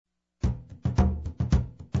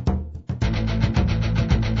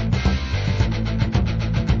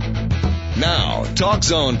Now, Talk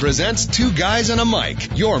Zone presents Two Guys and a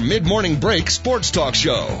Mic, your mid-morning break sports talk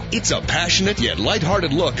show. It's a passionate yet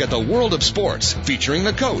lighthearted look at the world of sports, featuring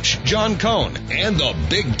the coach, John Cohn, and the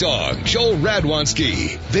big dog, Joel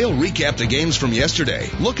Radwanski. They'll recap the games from yesterday,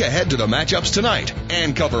 look ahead to the matchups tonight,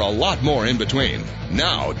 and cover a lot more in between.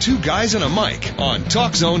 Now, Two Guys and a Mic on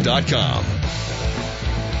TalkZone.com.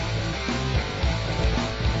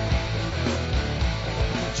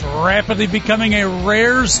 Rapidly becoming a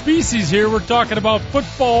rare species here. We're talking about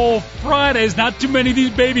Football Fridays. Not too many of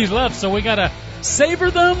these babies left, so we got to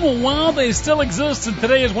savor them while they still exist. And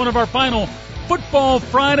today is one of our final Football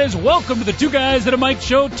Fridays. Welcome to the Two Guys at a Mic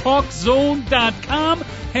Show, TalkZone.com.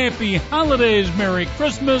 Happy holidays, Merry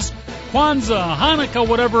Christmas, Kwanzaa, Hanukkah,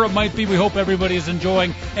 whatever it might be. We hope everybody is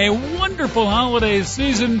enjoying a wonderful holiday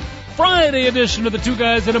season. Friday edition of the Two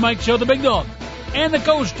Guys at a Mic Show, the Big Dog and the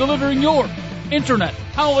Coach delivering your Internet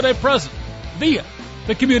holiday present via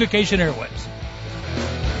the communication airwaves.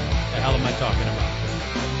 The hell am I talking about?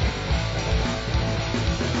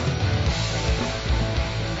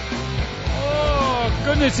 Oh,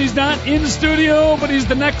 goodness, he's not in studio, but he's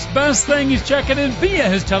the next best thing. He's checking in via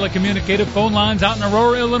his telecommunicative phone lines out in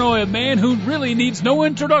Aurora, Illinois, a man who really needs no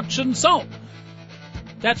introduction. So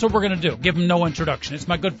that's what we're going to do. Give him no introduction. It's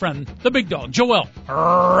my good friend, the Big Dog, Joel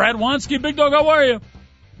Radwanski. Big Dog, how are you?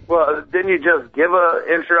 Well, didn't you just give an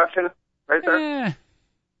introduction right there?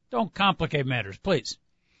 Don't complicate matters, please.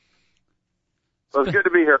 Well, it's good to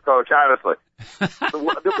be here, Coach, honestly.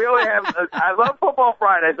 We only have, I love Football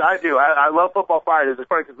Fridays. I do. I love Football Fridays. It's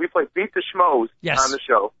funny because we play Beat the Schmoes on the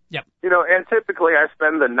show. Yep. You know, and typically I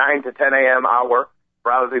spend the 9 to 10 a.m. hour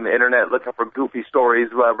browsing the Internet, looking for goofy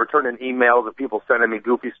stories, returning emails of people sending me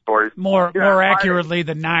goofy stories. More accurately,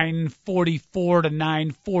 the 9:44 to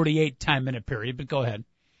 9:48 time-minute period, but go ahead.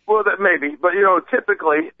 Well, that maybe, but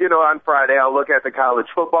typically, on Friday I'll look at the college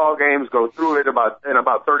football games, go through it about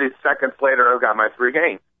 30 seconds later. I've got my 3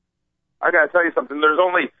 games. I got to tell you something. There's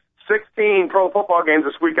only 16 pro football games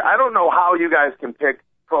this week. I don't know how you guys can pick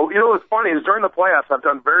pro. What's funny is during the playoffs, I've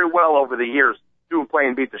done very well over the years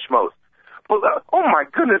playing Beat the Schmoes. But oh my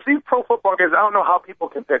goodness, these pro football games, I don't know how people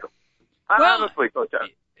can pick them. Honestly, Coach.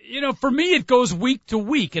 For me, it goes week to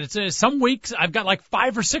week. And it's some weeks I've got like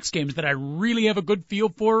 5 or 6 games that I really have a good feel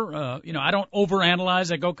for. I don't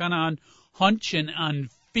overanalyze. I go kind of on hunch and on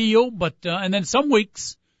feel. But and then some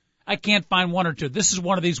weeks I can't find 1 or 2. This is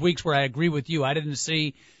one of these weeks where I agree with you. I didn't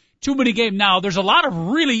see too many games. Now, there's a lot of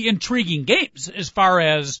really intriguing games as far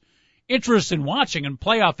as interest in watching and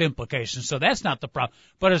playoff implications. So that's not the problem.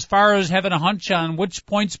 But as far as having a hunch on which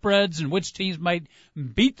point spreads and which teams might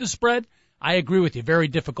beat the spread, I agree with you. Very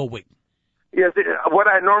difficult week. Yes, what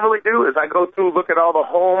I normally do is I go through, look at all the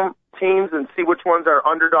home teams and see which ones are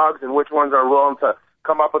underdogs and which ones are willing to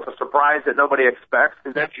come up with a surprise that nobody expects,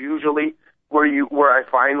 because that's usually where I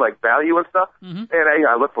find like value and stuff. Mm-hmm. And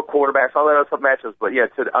I look for quarterbacks, all that other stuff matches. But yeah,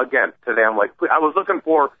 today I'm like, I was looking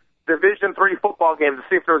for Division III football games to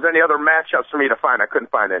see if there was any other matchups for me to find. I couldn't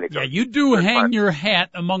find any. Yeah, you do hang your hat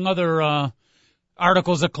among other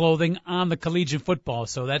articles of clothing on the collegiate football,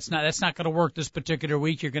 so that's not going to work this particular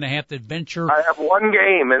week. You're going to have to venture. I have 1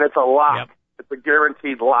 game, and it's a lock. Yep. It's a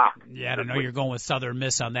guaranteed lock. Yeah, I don't know. You're going with Southern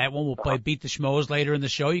Miss on that one. We'll play Beat the Schmoes later in the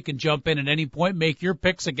show. You can jump in at any point, make your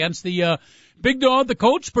picks against the Big Dog, the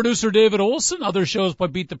coach, producer David Olson. Other shows play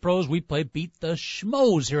Beat the Pros. We play Beat the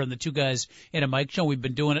Schmoes here on the Two Guys in a Mic Show. We've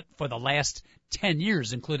been doing it for the last 10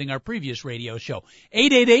 years, including our previous radio show.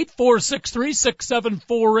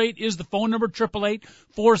 888-463-6748 is the phone number.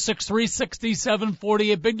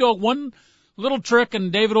 888-463-6748. Big Dog, one little trick,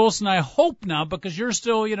 and David Olson, I hope now, because you're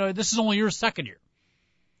still, this is only your second year.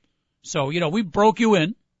 So, we broke you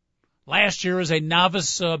in last year as a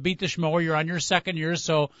novice Beat the Schmoer. You're on your second year,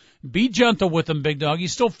 so be gentle with him, Big Dog.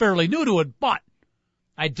 He's still fairly new to it, but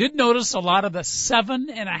I did notice a lot of the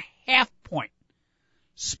 7.5 point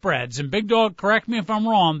spreads. And Big Dog, correct me if I'm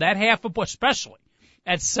wrong, that half a point, especially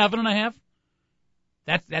at 7.5,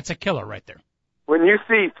 that's a killer right there. When you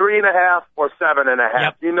see 3.5 or 7.5,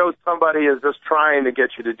 yep, you know somebody is just trying to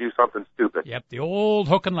get you to do something stupid. Yep, the old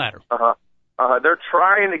hook and ladder. They're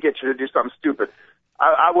trying to get you to do something stupid.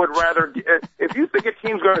 I would rather, if you think a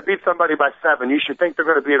team's going to beat somebody by 7, you should think they're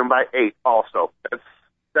going to beat them by 8 also.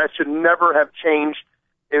 That should never have changed.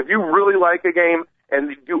 If you really like a game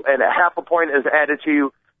and a half a point is added to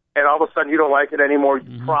you, and all of a sudden you don't like it anymore,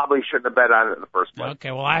 you probably shouldn't have bet on it in the first place.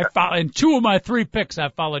 Okay, well, in 2 of my 3 picks, I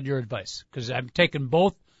followed your advice, because I've taken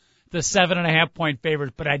both the 7.5 point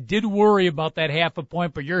favorites, but I did worry about that half a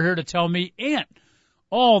point, but you're here to tell me, and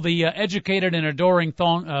all the educated and adoring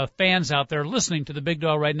fans out there listening to the Big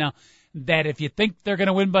Dog right now, that if you think they're going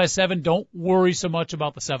to win by 7, don't worry so much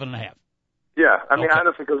about the 7.5. Yeah, I mean,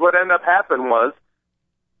 honestly, because what ended up happening was,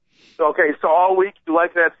 okay, so all week you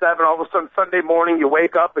liked it at 7. All of a sudden, Sunday morning, you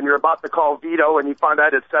wake up and you're about to call veto, and you find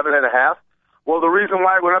out it's 7.5. Well, the reason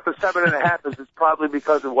why it went up to 7.5 is it's probably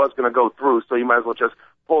because it was going to go through, so you might as well just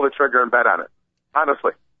pull the trigger and bet on it,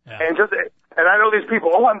 honestly. Yeah. And I know these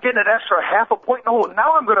people, I'm getting an extra half a point. No,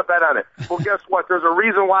 now I'm going to bet on it. Well, guess what? There's a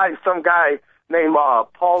reason why some guy named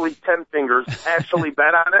Paulie Ten Fingers actually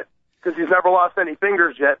bet on it, because he's never lost any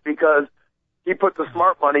fingers yet, because he put the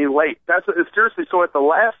smart money late. Seriously, so at the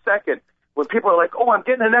last second, when people are like, I'm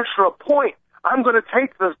getting an extra point, I'm going to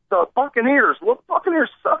take the Buccaneers. Well, Buccaneers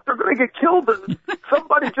suck. They're going to get killed.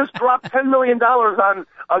 Somebody just dropped $10 million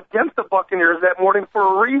against the Buccaneers that morning for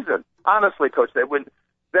a reason. Honestly, Coach,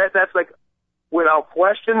 that's like, without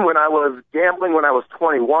question, when I was gambling when I was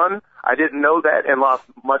 21, I didn't know that and lost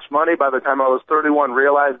much money. By the time I was 31,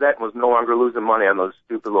 realized that and was no longer losing money on those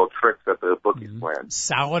stupid little tricks that the bookies planned.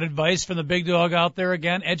 Solid advice from the Big Dog out there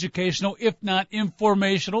again. Educational, if not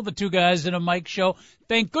informational. The two guys in a mic show.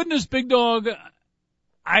 Thank goodness, Big Dog,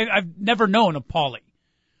 I've never known a Paulie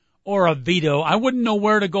or a Vito. I wouldn't know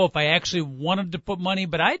where to go if I actually wanted to put money,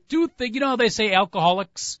 but I do think, how they say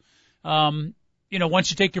alcoholics, once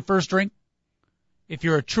you take your first drink, if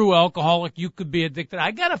you're a true alcoholic, you could be addicted.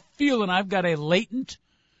 I got a feeling I've got a latent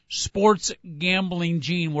sports gambling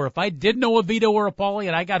gene where if I did know a Vito or a Paulie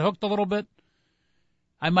and I got hooked a little bit,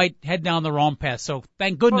 I might head down the wrong path. So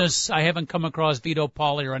thank goodness I haven't come across Vito,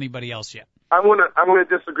 Paulie, or anybody else yet. I'm gonna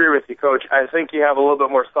disagree with you, Coach. I think you have a little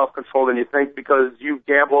bit more self-control than you think, because you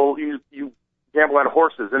gamble on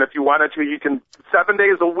horses, and if you wanted to, you can 7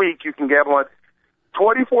 days a week you can gamble on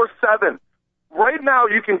 24/7. Right now,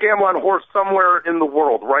 you can gamble on a horse somewhere in the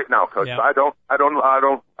world. Right now, Coach. Yeah.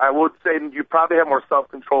 I would say you probably have more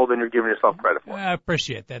self-control than you're giving yourself credit for. I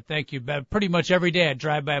appreciate that. Thank you. But pretty much every day I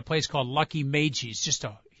drive by a place called Lucky Mages. Just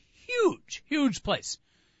a huge, huge place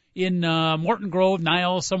in Morton Grove,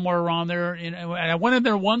 Niles, somewhere around there. And I went in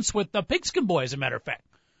there once with the Pigskin Boy, as a matter of fact,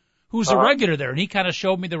 who's a regular there, and he kind of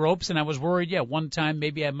showed me the ropes. And I was worried, one time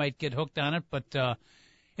maybe I might get hooked on it, but.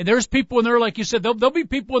 And there's people in there, like you said, there'll be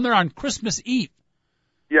people in there on Christmas Eve.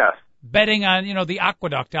 Yes. Betting on, the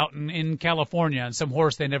aqueduct out in California on some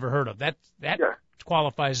horse they never heard of. That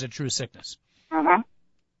qualifies as a true sickness. Mm-hmm.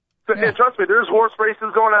 And trust me, there's horse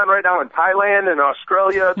races going on right now in Thailand and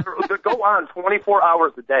Australia. They go on 24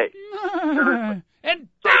 hours a day. And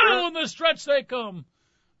down the stretch they come.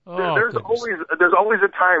 Oh, there's always a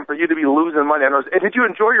time for you to be losing money. And did you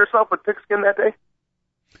enjoy yourself with Pigskin that day?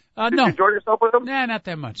 Did no. you enjoy yourself with them? Nah, not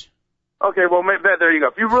that much. Okay, well, maybe there you go.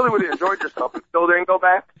 If you really would have enjoyed yourself and still didn't go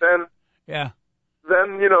back, then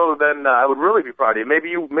I would really be proud of you. Maybe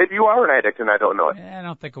you are an addict and I don't know it. I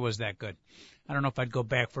don't think it was that good. I don't know if I'd go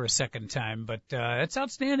back for a second time, but it's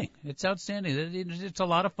outstanding. It's outstanding. It's a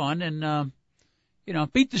lot of fun, and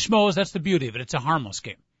beat the schmoes. That's the beauty of it. It's a harmless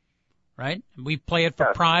game, right? We play it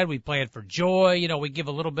for pride. We play it for joy. We give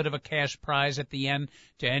a little bit of a cash prize at the end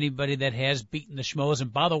to anybody that has beaten the schmoes.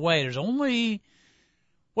 And by the way, there's only,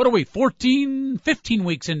 15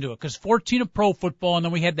 weeks into it, because 14 of pro football, and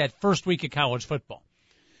then we had that first week of college football.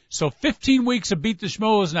 So 15 weeks of beat the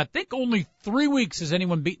schmoes, and I think only 3 weeks has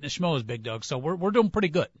anyone beaten the schmoes, Big Dog. So we're doing pretty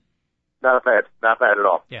good. Not bad at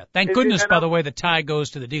all. Yeah. Thank goodness, by the way, the tie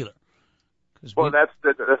goes to the dealer. Well,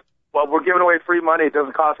 we're giving away free money. It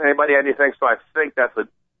doesn't cost anybody anything, so I think that's a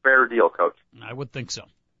fair deal, Coach. I would think so.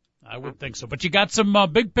 But you got some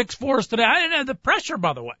big picks for us today. I didn't have the pressure,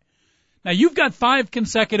 by the way. Now, you've got 5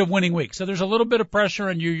 consecutive winning weeks, so there's a little bit of pressure,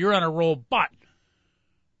 and you're on a roll. But,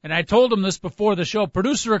 and I told him this before the show,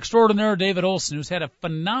 producer extraordinaire David Olson, who's had a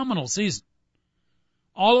phenomenal season,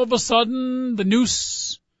 all of a sudden, the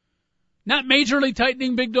noose, not majorly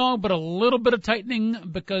tightening, Big Dog, but a little bit of tightening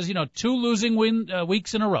because, 2 losing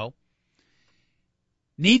weeks in a row.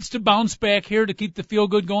 Needs to bounce back here to keep the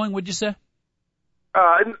feel-good going, would you say?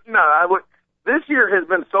 No, I would. This year has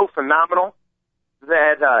been so phenomenal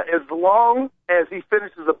that as long as he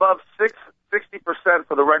finishes above 60%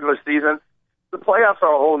 for the regular season, the playoffs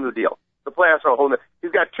are a whole new deal.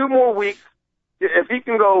 He's got 2 more weeks. If he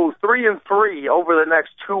can go 3-3 over the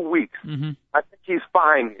next 2 weeks, I think he's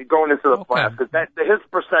fine going into the playoffs, because his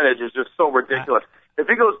percentage is just so ridiculous. If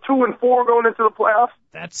he goes 2-4 going into the playoffs,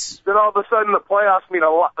 then all of a sudden the playoffs mean a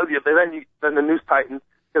lot. Then the noose tightens,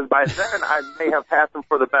 because by then I may have passed him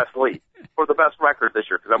for the best lead, for the best record this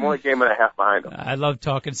year, because I'm only a game and a half behind him. I love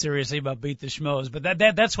talking seriously about beat the schmoes, but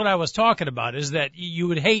that's what I was talking about, is that you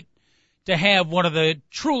would hate to have one of the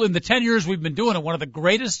truly, in the 10 years we've been doing it, one of the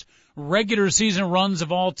greatest regular season runs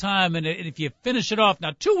of all time. And if you finish it off,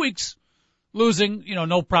 now 2 weeks losing,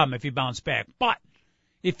 no problem if you bounce back. But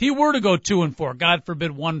if he were to go 2-4, God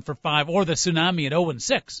forbid 1-5, or the tsunami at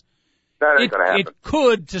 0-6, that ain't gonna happen. It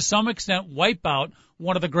could, to some extent, wipe out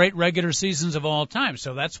one of the great regular seasons of all time.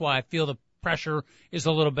 So that's why I feel the pressure is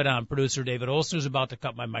a little bit on. Producer David Olster's about to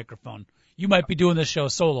cut my microphone. You might be doing this show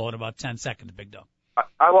solo in about 10 seconds, Big Dog.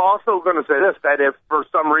 I'm also going to say this, that if for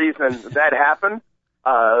some reason that happened,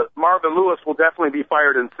 Marvin Lewis will definitely be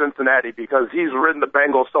fired in Cincinnati because he's ridden the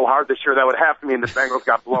Bengals so hard this year that would have to mean the Bengals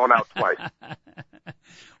got blown out twice.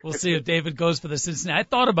 We'll see if David goes for the Cincinnati. I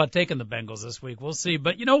thought about taking the Bengals this week. We'll see.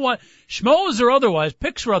 But you know what? Schmoes or otherwise,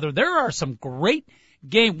 picks or other, there are some great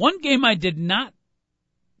game. One game I did not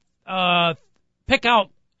pick out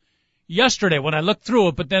yesterday when I looked through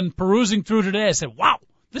it, but then perusing through today, I said, wow,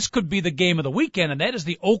 this could be the game of the weekend, and that is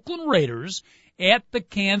the Oakland Raiders at the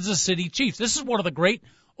Kansas City Chiefs. This is one of the great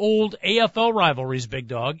old AFL rivalries, Big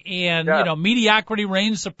Dog, and, you know, mediocrity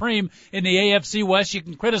reigns supreme in the AFC West. You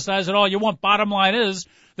can criticize it all you want. Bottom line is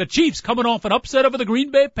the Chiefs coming off an upset over the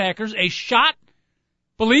Green Bay Packers, a shot,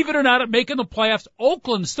 believe it or not, at making the playoffs.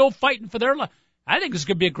 Oakland still fighting for their life. I think this is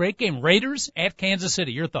going to be a great game. Raiders at Kansas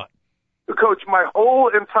City. Your thought? Coach, my whole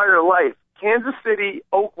entire life, Kansas City,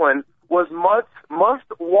 Oakland was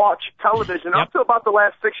must-watch television up to about the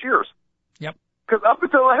last 6 years. Yep. Because up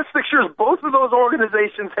until the last 6 years, both of those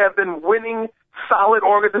organizations have been winning, solid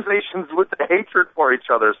organizations with the hatred for each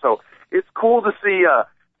other. So it's cool to see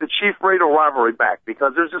the Chief-Raider rivalry back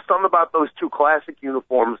because there's just something about those two classic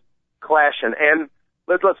uniforms clashing. And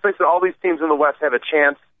let's face it, all these teams in the West have a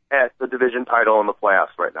chance at the division title in the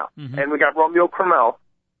playoffs right now. Mm-hmm. And we got Romeo Crennel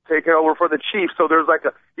taking over for the Chiefs. So there's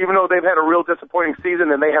even though they've had a real disappointing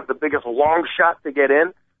season and they have the biggest long shot to get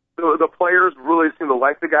in, the players really seem to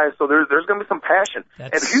like the guys. So there's going to be some passion.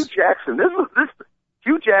 And Hugh Jackson,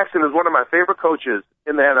 Hugh Jackson is one of my favorite coaches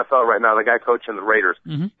in the NFL right now, the guy coaching the Raiders.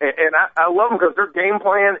 Mm-hmm. And I love him because their game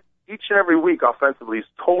plan each and every week offensively is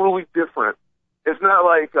totally different. It's not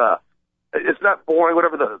like, it's not boring,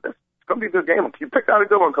 whatever it's going to be a good game. You picked out a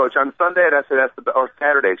good one, Coach. On Sunday, or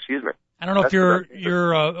Saturday, excuse me. I don't know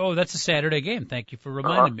if that's a Saturday game. Thank you for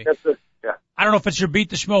reminding me. Yeah. I don't know if it's your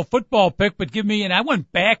Beat the Schmo football pick, but and I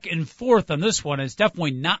went back and forth on this one. It's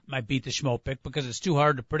definitely not my Beat the Schmo pick because it's too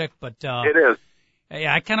hard to predict, but, it is.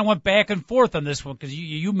 Yeah, I kind of went back and forth on this one because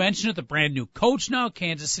you mentioned it, the brand new coach now,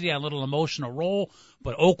 Kansas City on a little emotional roll,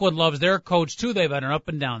 but Oakland loves their coach too. They've had an up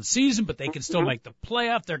and down season, but they can still make the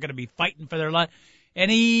playoff. They're going to be fighting for their life.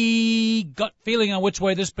 Any gut feeling on which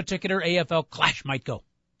way this particular AFL clash might go?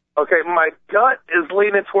 Okay, my gut is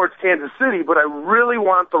leaning towards Kansas City, but I really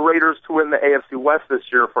want the Raiders to win the AFC West this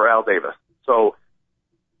year for Al Davis. So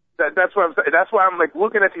that's what I'm saying. That's why I'm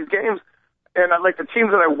looking at these games, and the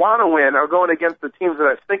teams that I want to win are going against the teams that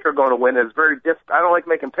I think are going to win. It's very difficult. I don't like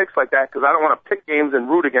making picks like that because I don't want to pick games and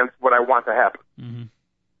root against what I want to happen. Mm-hmm.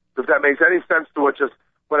 If that makes any sense to what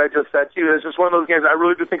I just said to you, it's just one of those games. I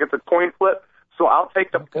really do think it's a coin flip. So I'll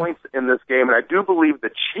take the points in this game, and I do believe the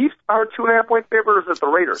Chiefs are 2.5-point favorites at the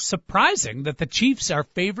Raiders. Surprising that the Chiefs are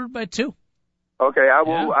favored by 2. Okay, I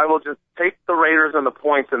will just take the Raiders and the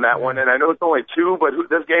points in that one, and I know it's only 2, but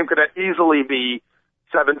this game could easily be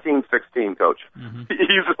 17-16, Coach. Mm-hmm.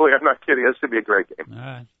 Easily, I'm not kidding. This should be a great game.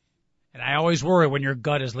 And I always worry when your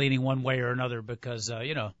gut is leaning one way or another because,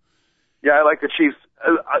 Yeah, I like the Chiefs.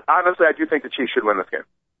 Honestly, I do think the Chiefs should win this game.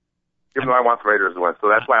 Even though I want the Raiders to win, so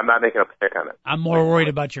that's why I'm not making a pick on it. I'm more worried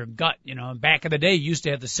about your gut. Back in the day, you used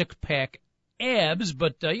to have the six-pack abs,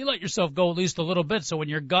 but you let yourself go at least a little bit. So when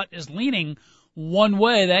your gut is leaning one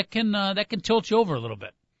way, that can tilt you over a little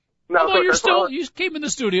bit. No, although you came in the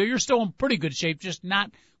studio, you're still in pretty good shape, just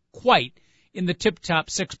not quite in the tip-top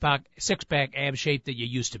six-pack ab shape that you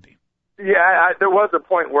used to be. Yeah, there was a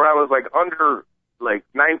point where I was under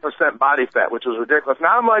 9% body fat, which was ridiculous.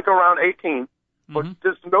 Now I'm around 18. But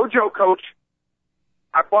just no joke, Coach.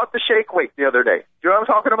 I bought the shake weight the other day. Do you know what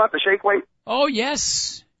I'm talking about, the shake weight? Oh,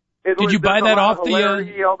 yes. Did you buy that off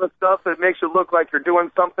the... all the stuff that makes you look like you're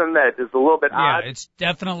doing something that is a little bit odd. Yeah, it's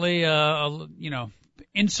definitely,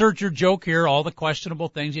 insert your joke here, all the questionable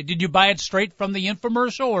things. Did you buy it straight from the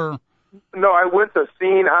infomercial, or...? No, I went to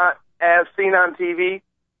As Seen on TV.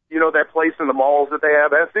 You know that place in the malls that they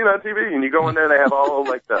have, As Seen on TV? And you go in there and they have all,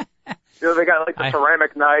 the... they got the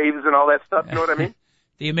ceramic knives and all that stuff. You know what I mean?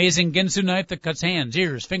 The amazing Ginsu knife that cuts hands,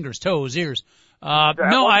 ears, fingers, toes, ears.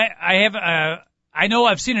 No, I have. I know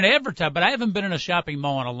I've seen it advertised, but I haven't been in a shopping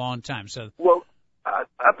mall in a long time. So. Well,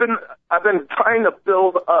 I've been trying to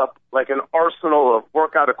build up an arsenal of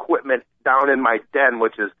workout equipment down in my den,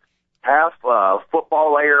 which is half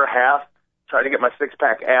football layer, half trying to get my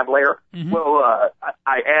six-pack ab layer. Mm-hmm. Well,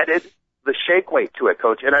 I added the shake weight to it,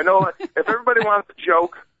 Coach. And I know if everybody wants a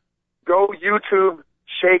joke. Go YouTube,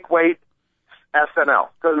 shake weight, SNL,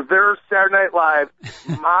 because their Saturday Night Live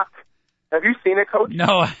mock. Have you seen it, Coach?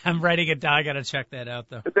 No, I'm writing it down. I got to check that out,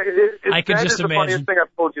 though. I can just imagine. That is the funniest thing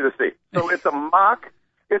I've told you to see. So it's a mock.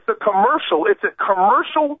 It's a commercial. It's a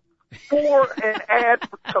commercial for an ad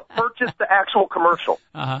to purchase the actual commercial.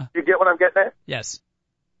 Uh-huh. You get what I'm getting at? Yes.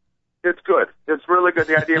 It's good. It's really good.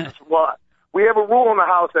 The idea well, we have a rule in the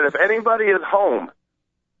house that if anybody is home,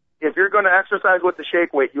 if you're going to exercise with the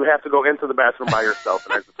shake weight, you have to go into the bathroom by yourself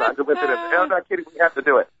and exercise with it. I'm not kidding. We have to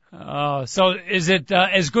do it. Oh, so is it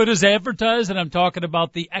as good as advertised? And I'm talking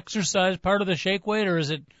about the exercise part of the shake weight, or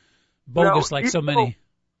is it bogus like so many?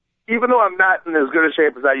 Even though I'm not in as good a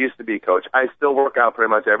shape as I used to be, Coach, I still work out pretty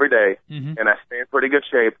much every day, and I stay in pretty good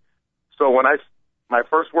shape. So when my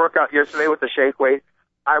first workout yesterday with the shake weight,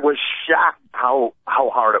 I was shocked how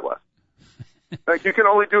hard it was. Like you can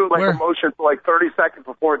only do like a motion for like 30 seconds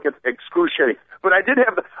before it gets excruciating. But I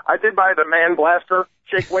did buy the Man Blaster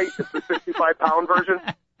shake weight. It's the 65-pound version.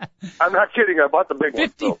 I'm not kidding. I bought the big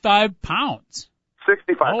 55 pounds.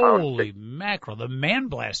 65 pounds. Holy mackerel! The Man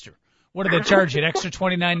Blaster. What do they charge you? An extra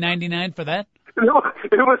 $29.99 for that? No,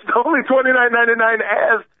 it was only $29.99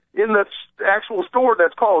 as in the actual store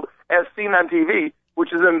that's called As Seen on TV,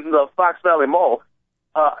 which is in the Fox Valley Mall,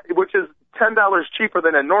 which is $10 cheaper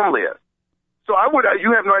than it normally is. So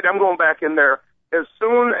you have no idea. I'm going back in there as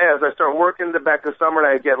soon as I start working back this summer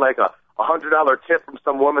and I get like a $100 tip from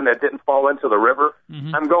some woman that didn't fall into the river.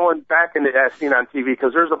 I'm going back into As Seen on TV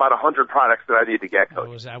because there's about 100 products that I need to get,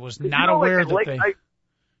 Coach. I was not aware that they...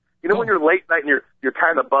 You know when you're late night and you're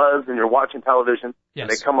kind of buzzed and you're watching television and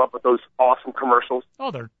they come up with those awesome commercials?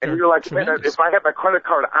 Oh, they're and you're like, man, if I had my credit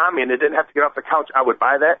card on me and it didn't have to get off the couch, I would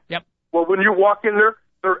buy that. Yep. Well, when you walk in there,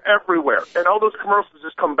 they're everywhere. And all those commercials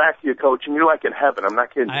just come back to you, Coach, and you're like in heaven. I'm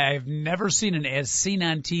not kidding you. I've never seen an As Seen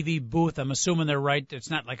on TV booth. I'm assuming they're right.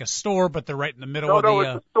 It's not like a store, but they're right in the middle of the... No,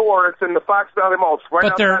 it's a store. It's in the Fox Valley Mall. It's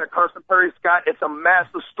right outside of Carson Perry Scott. It's a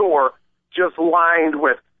massive store just lined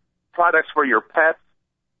with products for your pets.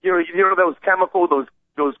 You know those chemical, those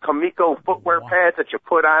Kamiko footwear pads that you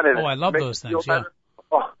put on and I love those things. Yeah.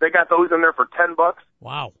 Oh, they got those in there for $10.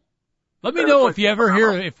 Wow. Let me know if you ever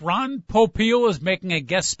hear if Ron Popeil is making a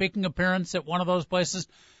guest speaking appearance at one of those places.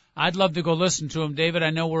 I'd love to go listen to him, David. I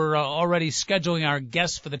know we're already scheduling our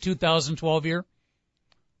guests for the 2012 year.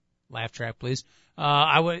 Laugh track, please.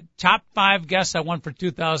 Top 5 guests I want for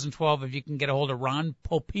 2012 if you can get a hold of Ron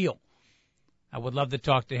Popeil. I would love to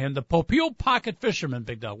talk to him. The Popeil Pocket Fisherman,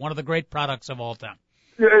 Big Dog, one of the great products of all time.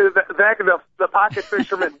 Yeah, the Pocket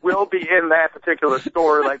Fisherman will be in that particular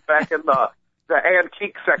store, like back in the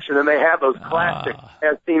antique section, and they have those classic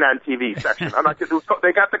As Seen on TV section. I'm not kidding.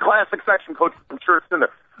 They got the classic section, Coach. I'm sure it's in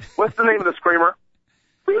there. What's the name of the screamer?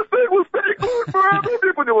 This thing was pretty good forever.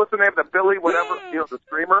 What's the name of the Billy, whatever, the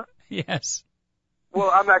screamer? Yes.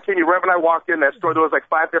 Well, I'm not kidding you. Right when I walked in that store, there was like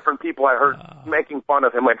 5 different people I heard making fun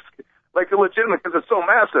of him, like legitimate, because it's so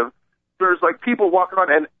massive. There's like people walking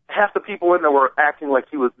around, and half the people in there were acting like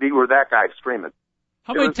they were that guy screaming.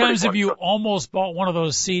 How many times have you almost bought one of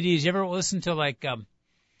those CDs? You ever listen to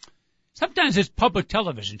sometimes it's public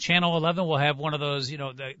television. Channel 11 will have one of those,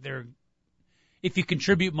 they're, if you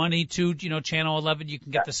contribute money to, Channel 11, you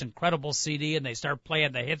can get this incredible CD, and they start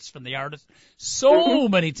playing the hits from the artist. So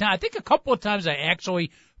many times. I think a couple of times I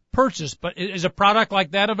actually purchased, but is a product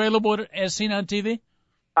like that available As Seen on TV?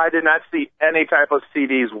 I did not see any type of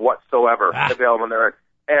CDs whatsoever available there.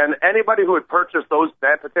 And anybody who would purchase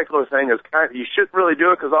that particular thing you shouldn't really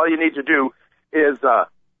do it, because all you need to do is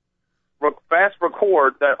fast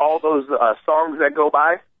record all those songs that go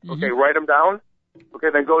by. Okay, write them down. Okay,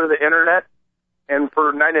 then go to the internet and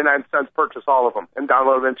for 99 cents purchase all of them and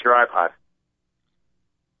download them into your iPod.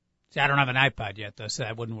 See, I don't have an iPod yet, though, so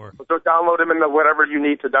that wouldn't work. So download them into whatever you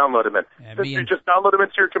need to download them in. Just download them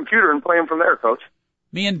into your computer and play them from there, Coach.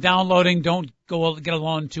 Me and downloading don't get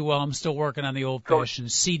along too well. I'm still working on the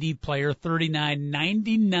old-fashioned CD player,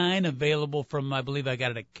 $39.99, available from, I believe I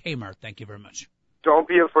got it at Kmart. Thank you very much. Don't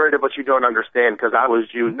be afraid of what you don't understand, because I was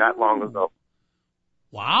you not long ago.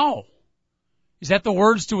 Wow. Is that the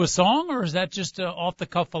words to a song, or is that just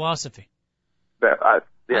off-the-cuff philosophy? I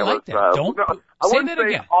like that. I wouldn't say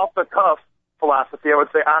again. Off-the-cuff philosophy. I would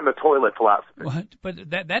say on-the-toilet philosophy. What? But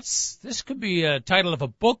this could be a title of a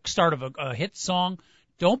book, start of a hit song.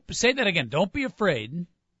 Don't say that again. Don't be afraid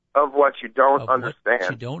of what you don't understand.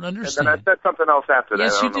 What you don't understand. And then I said something else after that.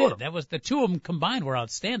 Yes, you did. That was the two of them combined were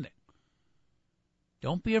outstanding.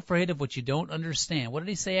 Don't be afraid of what you don't understand. What did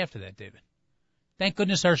he say after that, David? Thank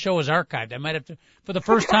goodness our show is archived. I might have to, for the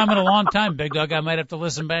first time in a long time, Big Dog, I might have to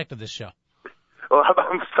listen back to this show. Well,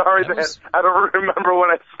 I'm sorry that I don't remember what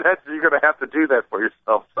I said. So you're going to have to do that for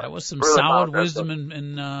yourself. That was some really solid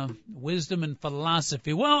wisdom and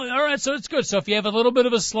philosophy. Well, all right, so it's good. So if you have a little bit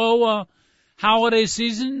of a slow holiday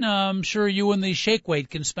season, I'm sure you and the shake weight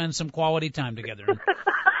can spend some quality time together.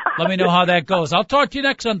 Let me know how that goes. I'll talk to you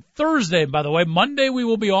next on Thursday, by the way. Monday we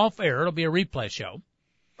will be off air. It'll be a replay show.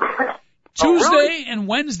 Tuesday really? And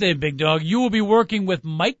Wednesday, Big Dog, you will be working with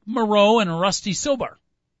Mike Moreau and Rusty Silbar.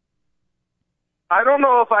 I don't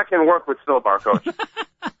know if I can work with Silbar, Coach. What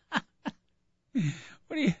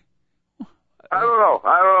do you... I don't know.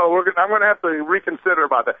 I'm going to have to reconsider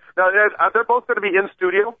about that. Now, they're both going to be in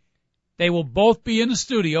studio? They will both be in the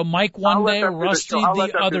studio. Mike one day, Rusty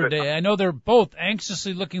the other day. I know they're both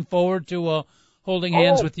anxiously looking forward to holding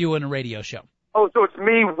hands with you in a radio show. Oh, so it's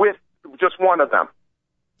me with just one of them?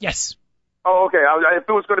 Yes. Oh, okay. If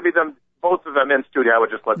it was going to be them, both of them in studio, I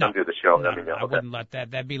would just let them do the show. No, I wouldn't let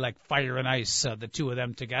that. That'd be like fire and ice, the two of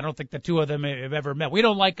them together. I don't think the two of them have ever met. We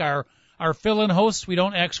don't like our fill-in hosts. We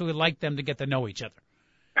don't actually like them to get to know each other.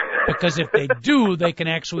 Because if they do, they can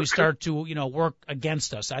actually start to, work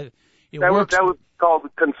against us. That was called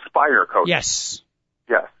conspire, Coach. Yes.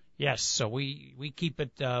 Yes. Yes. So we keep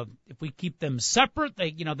it, if we keep them separate,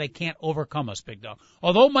 they can't overcome us, Big Dog.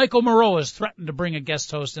 Although Michael Moreau has threatened to bring a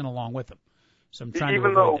guest host in along with him. So I'm trying to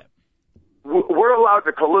avoid that. We're allowed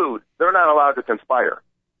to collude. They're not allowed to conspire.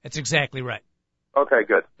 That's exactly right. Okay,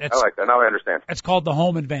 good. I like that. Now I understand. That's called the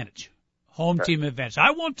home advantage. Home team advantage.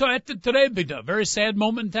 I won't talk today, Big Dog. Very sad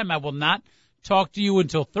moment in time. I will not talk to you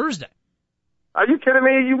until Thursday. Are you kidding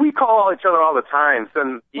me? We call each other all the time,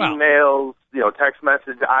 send emails, text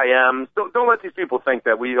message, IMs. Don't let these people think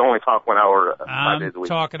that we only talk 1 hour 5 days a week.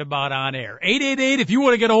 I'm talking about on air. 888, if you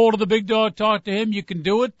want to get a hold of the Big Dog, talk to him. You can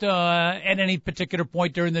do it at any particular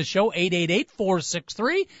point during the show.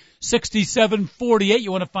 888-463-6748.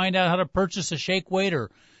 You want to find out how to purchase a shake weight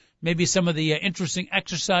or maybe some of the interesting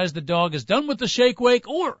exercise the dog has done with the shake weight,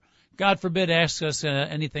 or God forbid, ask us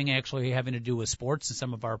anything actually having to do with sports and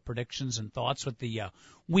some of our predictions and thoughts with the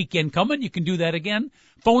weekend coming. You can do that again.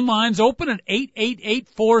 Phone lines open at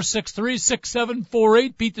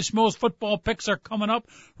 888-463-6748. Pete the Schmo's football picks are coming up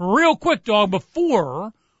real quick, Dog.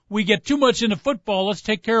 Before we get too much into football, let's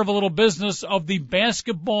take care of a little business of the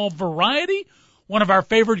basketball variety. One of our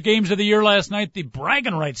favorite games of the year last night, the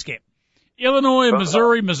bragging rights game. Illinois and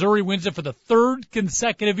Missouri. Missouri wins it for the third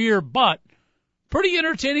consecutive year, but pretty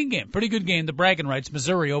entertaining game. Pretty good game. The bragging rights,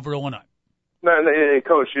 Missouri over Illinois. Hey,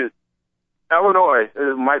 Coach, Illinois,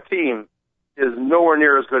 my team, is nowhere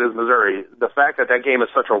near as good as Missouri. The fact that game is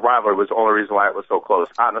such a rivalry was the only reason why it was so close,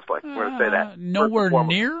 honestly. I'm going to say that. Nowhere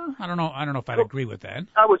near? I don't know if I'd agree with that.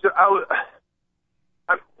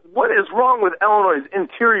 What is wrong with Illinois'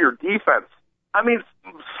 interior defense? I mean,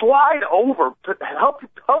 slide over to help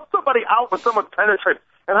somebody out when someone's penetrating.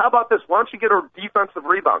 And how about this? Why don't you get a defensive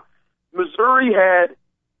rebound? Missouri had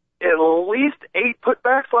at least 8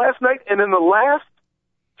 putbacks last night, and in the last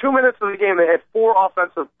 2 minutes of the game, they had 4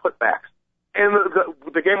 offensive putbacks. And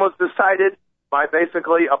the game was decided by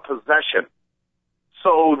basically a possession.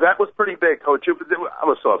 So that was pretty big, Coach. I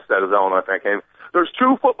was so upset as Illinois fan came. There's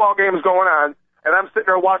 2 football games going on, and I'm sitting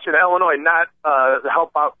there watching Illinois not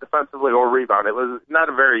help out defensively or rebound. It was not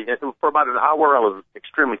for about an hour, I was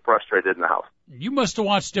extremely frustrated in the house. You must have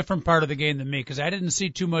watched a different part of the game than me, because I didn't see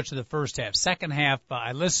too much of the first half. Second half,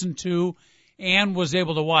 I listened to and was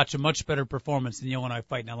able to watch a much better performance than the Illinois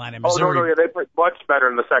Fighting Illini. Missouri. Yeah, they played much better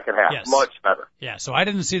in the second half. Yes. Much better. Yeah, so I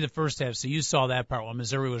didn't see the first half, so you saw that part while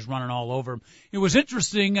Missouri was running all over them. It was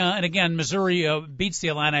interesting, and again, Missouri beats the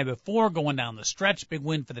Illini before going down the stretch. Big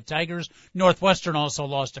win for the Tigers. Northwestern also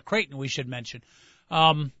lost to Creighton, we should mention.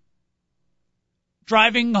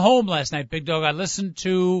 Driving home last night, Big Dog, I listened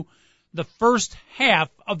to the first half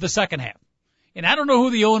of the second half. And I don't know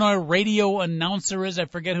who the Illinois radio announcer is. I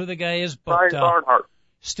forget who the guy is. But, Brian Barnhart.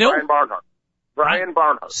 Still? Brian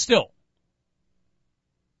Barnhart. Still.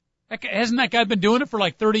 Hasn't that guy been doing it for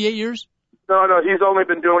like 38 years? No, he's only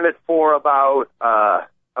been doing it for about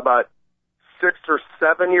 6 or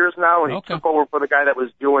 7 years now, and he took over for the guy that was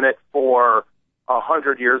doing it for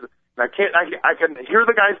 100 years. And I can hear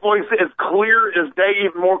the guy's voice as clear as day,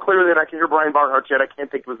 even more clear than I can hear Brian Barnhart yet. I can't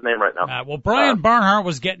think of his name right now. Well, Brian Barnhart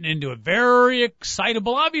was getting into it. Very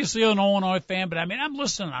excitable. Obviously an Illinois fan, but I'm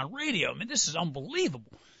listening on radio. This is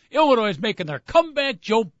unbelievable. Illinois is making their comeback.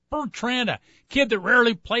 Joe Bertrand, a kid that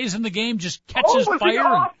rarely plays in the game, just catches fire. He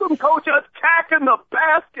awesome, Coach, attacking the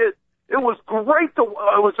basket. It was great. It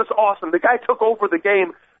was just awesome. The guy took over the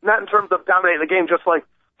game, not in terms of dominating the game, just like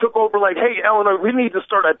took over like, hey, Illinois, we need to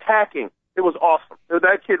start attacking. It was awesome.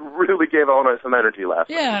 That kid really gave Illinois some energy last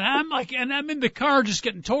night. Yeah, and I'm in the car just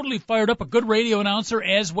getting totally fired up. A good radio announcer,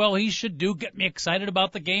 as well he should do, get me excited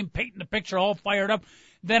about the game, painting the picture, all fired up.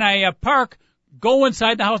 Then I park, go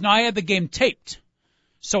inside the house. Now I had the game taped,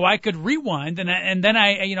 so I could rewind, and then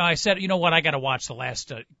I said, you know what, I got to watch the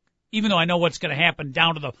last. Even though I know what's going to happen,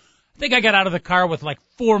 down to I think I got out of the car with like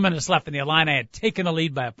 4 minutes left in the Illini. I had taken the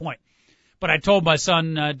lead by a point. But I told my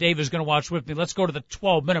son, Dave, who's going to watch with me, let's go to the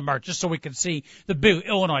 12-minute mark just so we can see the big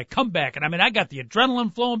Illinois comeback. And, I got the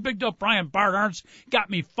adrenaline flowing. Big Dog Brian Barnhardt got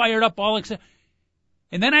me fired up, all excited.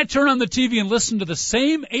 And then I turn on the TV and listen to the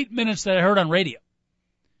same 8 minutes that I heard on radio.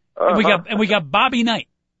 And we got Bobby Knight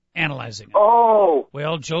analyzing it. Oh.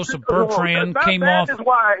 Well, Joseph Bertrand came off.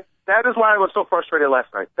 That is why I was so frustrated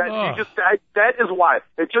last night. That is why.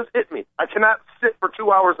 It just hit me. I cannot sit for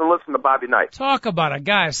 2 hours and listen to Bobby Knight. Talk about a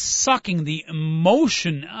guy sucking the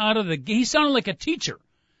emotion out of the game. He sounded like a teacher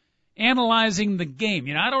analyzing the game.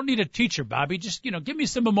 I don't need a teacher, Bobby. Just, give me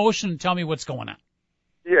some emotion and tell me what's going on.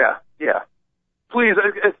 Yeah. Please,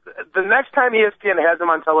 the next time ESPN has him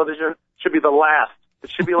on television, should be the last.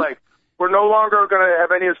 It should be like, we're no longer going to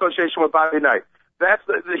have any association with Bobby Knight.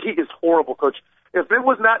 He is horrible, Coach. If it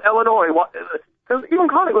was not Illinois, because even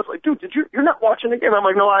Connie was like, dude, you're not watching the game? I'm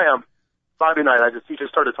like, no, I am. Bobby Knight, he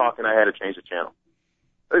just started talking. I had to change the channel.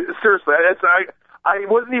 Seriously, I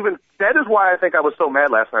wasn't even. That is why I think I was so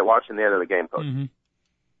mad last night watching the end of the game, Coach.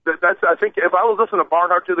 Mm-hmm. I think if I was listening to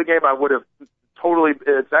Barnhart through the game, I would have totally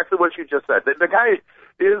exactly what you just said. The guy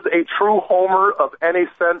is a true homer of any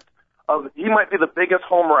sense of. He might be the biggest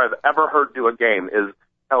homer I've ever heard do a game. Is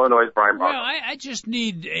Illinois' Brian Barnhart. Well, I just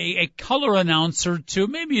need a color announcer to,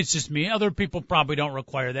 maybe it's just me, other people probably don't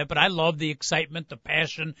require that, but I love the excitement, the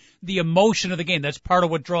passion, the emotion of the game. That's part of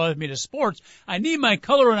what draws me to sports. I need my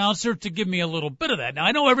color announcer to give me a little bit of that. Now,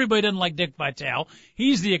 I know everybody doesn't like Dick Vitale.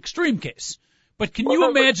 He's the extreme case. But can you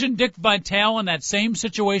imagine Dick Vitale in that same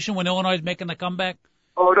situation when Illinois is making the comeback?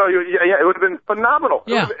 Oh, no, yeah, it would have been phenomenal.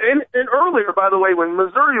 Yeah. And earlier, by the way, when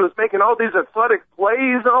Missouri was making all these athletic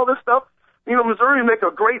plays and all this stuff, Missouri make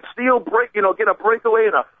a great steal break, get a breakaway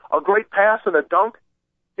and a great pass and a dunk.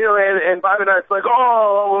 And Bobby Knight's like,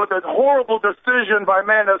 oh, the horrible decision by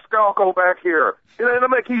Maniscalco back here. And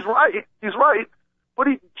I'm like, he's right. But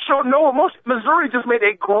he showed no emotion. Missouri just made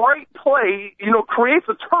a great play, creates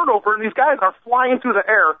a turnover, and these guys are flying through the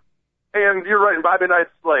air. And you're right, and Bobby Knight's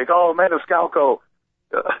like, oh, Maniscalco.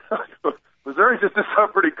 Missouri just did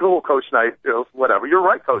something pretty cool, Coach Knight. Whatever. You're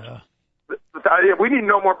right, Coach. We need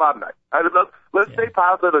no more Bob Knight. Let's stay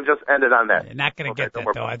positive and just end it on that. You're not going to get that,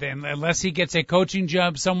 though. Unless he gets a coaching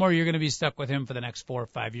job somewhere, you're going to be stuck with him for the next 4 or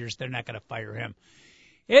 5 years. They're not going to fire him.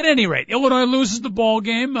 At any rate, Illinois loses the ball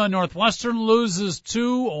game. Northwestern loses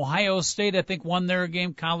to Ohio State. I think won their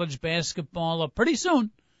game. College basketball. Pretty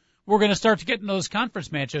soon, we're going to start to get in those conference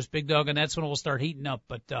matchups, Big Dog, and that's when we'll start heating up.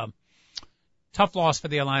 But tough loss for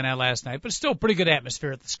the Illini last night, but still pretty good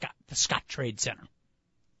atmosphere at the Scott Trade Center.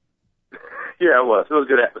 Yeah, it was. It was a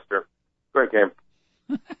good atmosphere. Great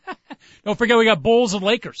game. Don't forget, we got Bulls and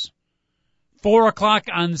Lakers. 4 o'clock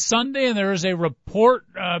on Sunday, and there is a report.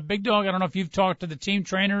 Big Dog, I don't know if you've talked to the team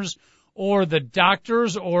trainers or the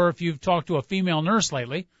doctors or if you've talked to a female nurse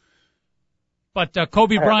lately. But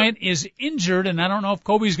Kobe Bryant is injured, and I don't know if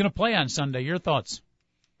Kobe's going to play on Sunday. Your thoughts?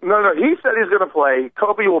 No, he said he's going to play.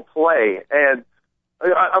 Kobe will play, and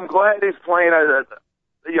I'm glad he's playing.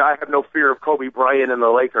 I have no fear of Kobe Bryant and the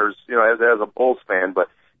Lakers, as a Bulls fan. But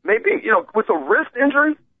maybe, with a wrist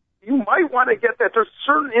injury, you might want to get that. There's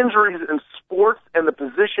certain injuries in sports and the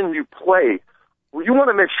position you play where you want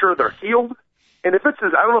to make sure they're healed. And if it's I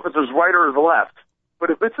don't know if it's his right or his left,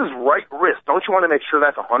 but if it's his right wrist, don't you want to make sure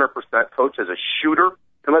that's 100%, Coach, as a shooter?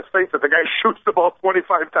 And let's face it, the guy shoots the ball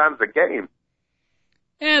 25 times a game.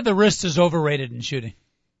 Yeah, the wrist is overrated in shooting.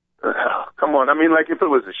 Come on. Like if it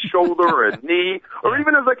was a shoulder or a knee, or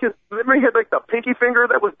even as remember he had the pinky finger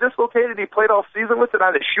that was dislocated. He played all season with it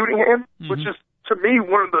on his shooting hand, which is to me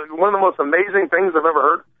one of the most amazing things I've ever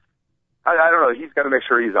heard. I don't know. He's got to make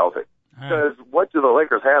sure he's healthy. Because what do the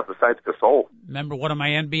Lakers have besides Gasol? Remember, one of my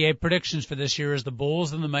NBA predictions for this year is the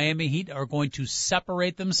Bulls and the Miami Heat are going to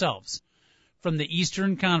separate themselves from the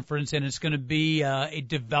Eastern Conference, and it's going to be a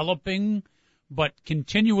developing but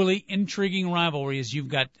continually intriguing rivalry as you've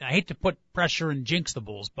got. I hate to put pressure and jinx the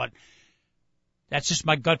Bulls, but that's just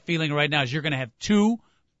my gut feeling right now is you're going to have two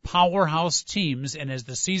powerhouse teams, and as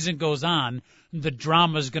the season goes on, the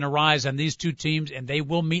drama is going to rise on these two teams, and they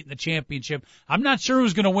will meet in the championship. I'm not sure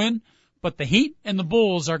who's going to win, but the Heat and the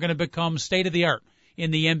Bulls are going to become state-of-the-art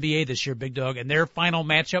in the NBA this year, Big Dog, and their final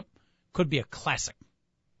matchup could be a classic.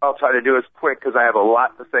 I'll try to do it quick because I have a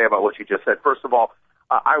lot to say about what you just said. First of all,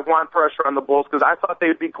 I want pressure on the Bulls because I thought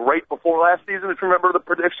they'd be great before last season, if you remember the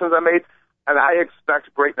predictions I made, and I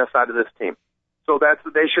expect greatness out of this team. So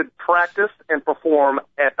they should practice and perform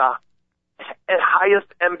at the highest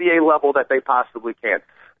NBA level that they possibly can.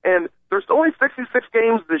 And there's only 66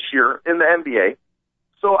 games this year in the NBA.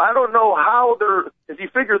 So I don't know how if you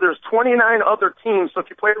figure there's 29 other teams, so if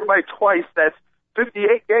you play everybody twice, that's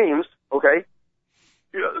 58 games, okay?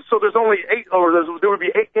 So there's only there would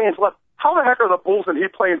be 8 games left. How the heck are the Bulls and he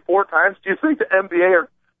playing 4 times? Do you think the NBA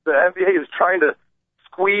is trying to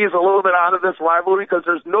squeeze a little bit out of this rivalry? Because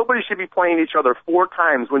nobody should be playing each other 4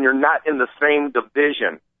 times when you're not in the same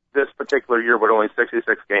division this particular year with only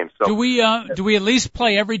 66 games. So do we at least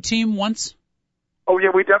play every team once? Oh yeah,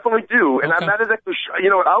 we definitely do. And okay. I'm not exactly sure. You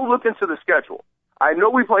know what? I'll look into the schedule. I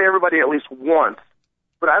know we play everybody at least once,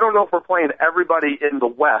 but I don't know if we're playing everybody in the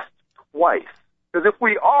West twice. Because if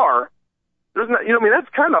we are, there's not. That's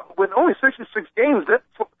kind of with only 66 games.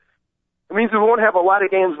 It means we won't have a lot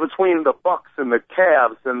of games between the Bucks and the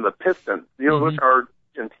Cavs and the Pistons. Which are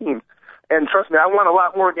teams. And trust me, I want a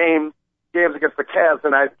lot more games against the Cavs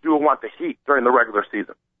than I do want the Heat during the regular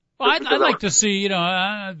season. Well, I'd like to see,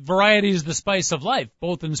 variety is the spice of life,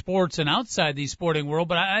 both in sports and outside the sporting world.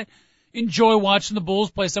 But I enjoy watching the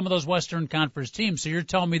Bulls play some of those Western Conference teams. So you're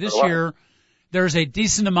telling me this year there's a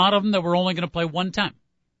decent amount of them that we're only going to play one time?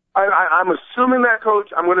 I'm assuming that,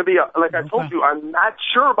 Coach. I'm going to be, like I told you, I'm not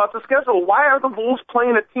sure about the schedule. Why are the Bulls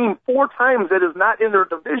playing a team 4 times that is not in their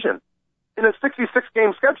division in a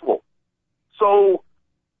 66-game schedule? So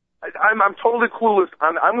I'm totally clueless.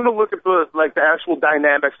 I'm going to look at the actual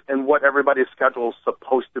dynamics and what everybody's schedule is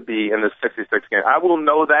supposed to be in this 66 game. I will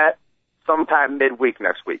know that sometime midweek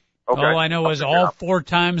next week. Okay? All I know is all 4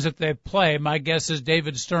 times that they play, my guess is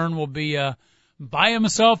David Stern will be by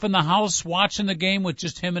himself in the house watching the game with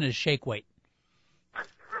just him and his shake weight.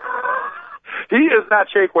 He is not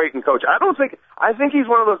shake weighting, Coach. I think he's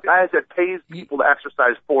one of those guys that pays people to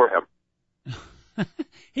exercise for him.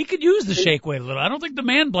 He could use the shake weight a little. I don't think the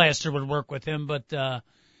Man Blaster would work with him, but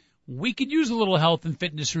we could use a little health and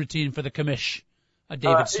fitness routine for the commish,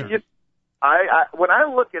 David Stern. When I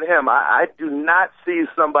look at him, I do not see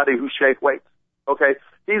somebody who shake weights. Okay,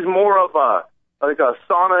 he's more of a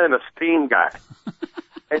sauna and a steam guy,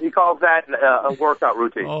 and he calls that a workout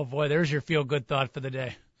routine. Oh boy, there's your feel-good thought for the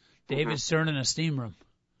day. David Stern in a steam room.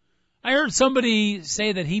 I heard somebody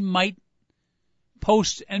say that he might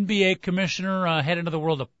post-NBA commissioner head into the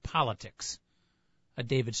world of politics.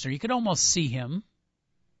 David Stern. You could almost see him.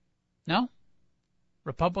 No?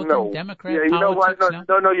 Republican, Democrat, yeah, you politics? Know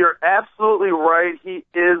what? No, you're absolutely right. He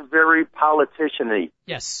is very politician-y.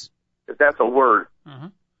 Yes. If that's a word. Uh-huh.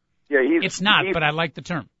 Yeah, it's not, but I like the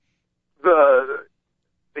term.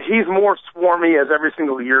 He's more swarmy as every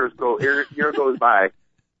single year goes by.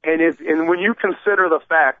 And when you consider the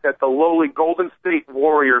fact that the lowly Golden State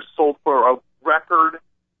Warriors sold for a record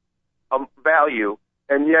value,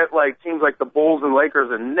 and yet teams like the Bulls and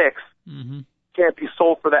Lakers and Knicks can't be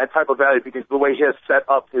sold for that type of value because of the way he has set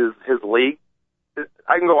up his league.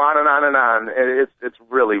 I can go on and on and on, and it's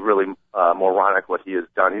really, really moronic what he has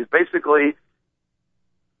done. He's basically,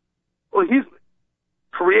 he's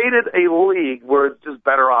created a league where it's just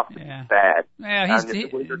better off to be bad. Yeah,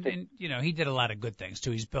 he did a lot of good things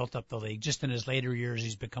too. He's built up the league. Just in his later years,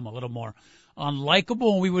 he's become a little more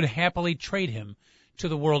unlikable, and we would happily trade him to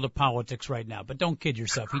the world of politics right now. But don't kid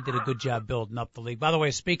yourself. He did a good job building up the league. By the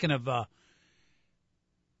way, speaking of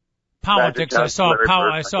politics, I saw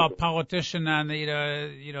a politician on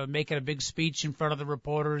making a big speech in front of the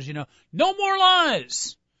reporters. No more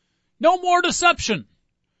lies, no more deception,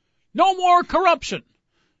 no more corruption.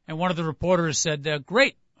 And one of the reporters said,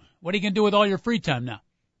 "Great. What are you going to do with all your free time now?"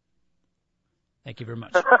 Thank you very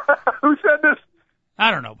much. Who said this?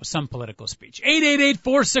 I don't know. It was some political speech.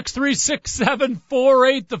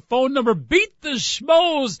 888-463-6748, the phone number. Beat the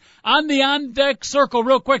schmoes on the on-deck circle.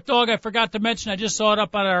 Real quick, Dog, I forgot to mention, I just saw it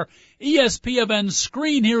up on our ESPN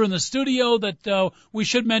screen here in the studio that we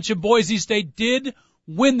should mention Boise State did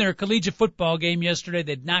win their collegiate football game yesterday.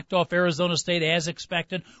 They knocked off Arizona State as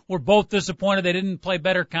expected. We're both disappointed they didn't play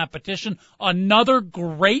better competition. Another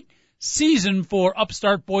great season for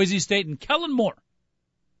upstart Boise State and Kellen Moore.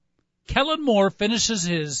 Kellen Moore finishes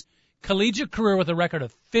his collegiate career with a record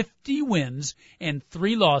of 50 wins and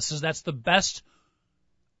 3 losses. That's the best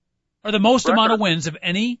or the most amount of wins of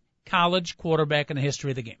any college quarterback in the history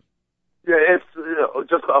of the game. Yeah, it's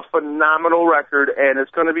just a phenomenal record, and it's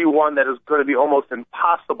going to be one that is going to be almost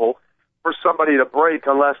impossible for somebody to break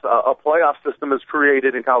unless a playoff system is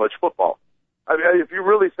created in college football. I mean, if you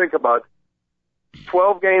really think about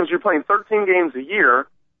 12 games, you're playing 13 games a year.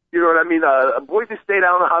 You know what I mean? Boise State,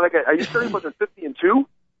 I don't know how they got. Are you sure he wasn't 50-2?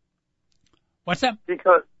 What's that?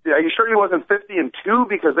 Are you sure he wasn't 50-2?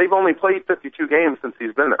 Because they've only played 52 games since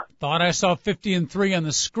he's been there. Thought I saw 50-3 on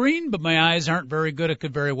the screen, but my eyes aren't very good. It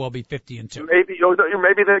could very well be 50-2. Maybe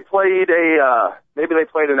they played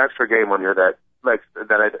an extra game 1 year that I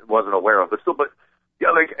wasn't aware of. But still,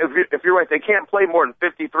 yeah, like if you're right, they can't play more than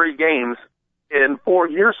 53 games in 4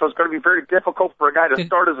 years, so it's going to be very difficult for a guy to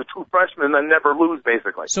start as a true freshman and then never lose,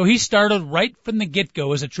 basically. So he started right from the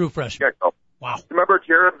get-go as a true freshman. Get-go. Wow. Remember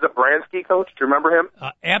Jared Zabransky, Coach? Do you remember him?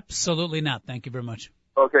 Absolutely not. Thank you very much.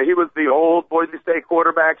 Okay, he was the old Boise State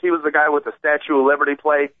quarterback. He was the guy with the Statue of Liberty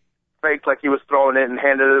play, faked like he was throwing it and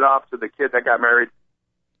handed it off to the kid that got married.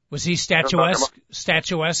 Was he statuesque?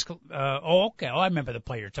 Okay. Oh, I remember the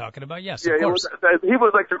play you're talking about. Yes, yeah, of course. He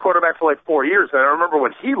was like their quarterback for like 4 years, and I remember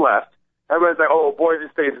when he left, everybody's like, oh, Boise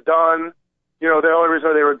State's done. You know, the only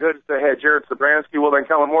reason they were good is they had Jared Zabransky. Well, then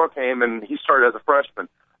Kellen Moore came, and he started as a freshman.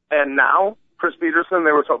 And now, Chris Peterson,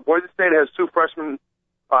 they were told Boise State has two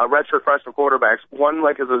redshirt freshman quarterbacks. One,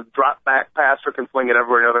 like, is a drop-back passer, can fling it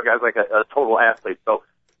everywhere. The other guy's like a total athlete. So,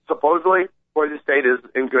 supposedly, Boise State is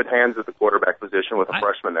in good hands at the quarterback position with a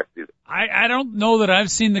freshman next season. I don't know that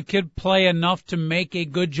I've seen the kid play enough to make a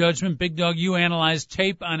good judgment. Big Dog, you analyze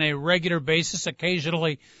tape on a regular basis.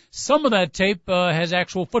 Occasionally, some of that tape has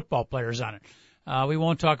actual football players on it. We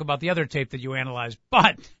won't talk about the other tape that you analyze.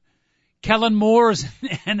 But Kellen Moore is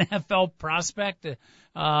an NFL prospect. They're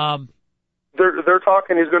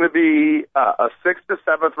talking he's going to be a 6th to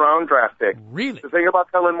 7th round draft pick. Really? The thing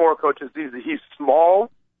about Kellen Moore, Coach, is he's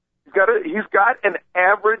small. He's got an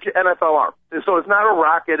average NFL arm. So it's not a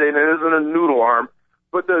rocket and it isn't a noodle arm.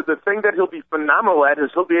 But the thing that he'll be phenomenal at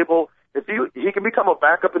is he'll be able, if he can become a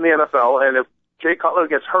backup in the NFL, and if Jay Cutler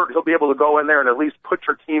gets hurt, he'll be able to go in there and at least put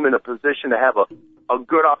your team in a position to have a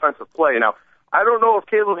good offensive play. Now, I don't know if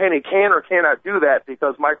Caleb Haney can or cannot do that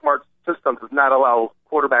because Mike Martz's system does not allow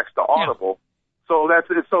quarterbacks to audible. Yeah. So that's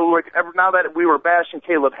it. So like now that we were bashing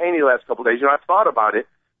Caleb Haney last couple of days, I thought about it.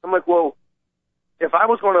 I'm like, well, if I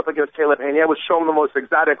was going up against Caleb Haney, I would show him the most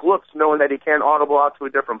exotic looks, knowing that he can't audible out to a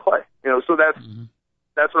different play. So that's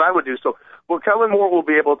what I would do. So, Kellen Moore will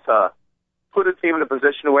be able to put a team in a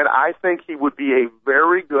position to win. I think he would be a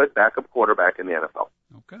very good backup quarterback in the NFL.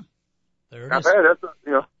 Okay, there it Not is. Bad. That's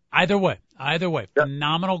Either way, yep.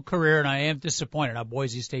 Phenomenal career, and I am disappointed how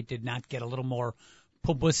Boise State did not get a little more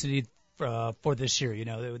publicity for this year.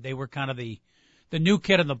 They were kind of the new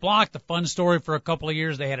kid on the block, the fun story for a couple of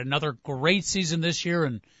years. They had another great season this year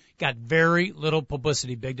and got very little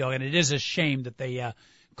publicity, Big Dog. And it is a shame that they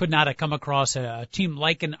could not have come across a team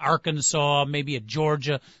like an Arkansas, maybe a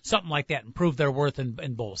Georgia, something like that, and prove their worth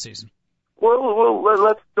in bowl season. Well,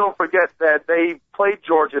 let's don't forget that they played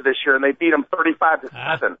Georgia this year and they beat them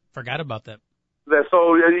 35-7. Forgot about that.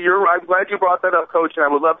 So I'm glad you brought that up, Coach, and I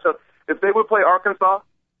would love to. If they would play Arkansas,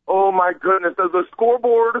 oh my goodness, the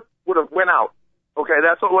scoreboard would have went out. Okay,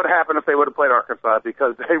 that's what would happen if they would have played Arkansas,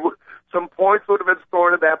 because some points would have been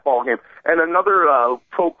scored in that ball game. And another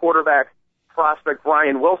pro quarterback prospect,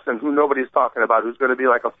 Ryan Wilson, who nobody's talking about, who's going to be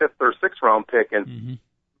like a 5th or 6th round pick. And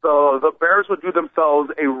the Bears would do themselves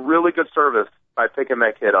a really good service by picking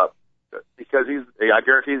that kid up, because I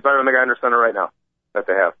guarantee he's better than the guy under center right now that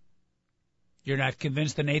they have. You're not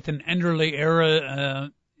convinced the Nathan Enderle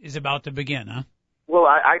era is about to begin, huh? Well,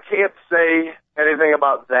 I can't say anything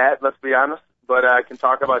about that, let's be honest. But I can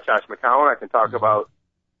talk about Josh McCown. I can talk about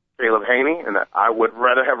Caleb Haney, and I would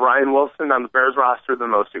rather have Ryan Wilson on the Bears roster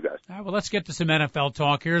than those two guys. All right, well, let's get to some NFL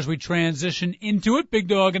talk here as we transition into it. Big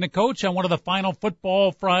Dog and the Coach on one of the final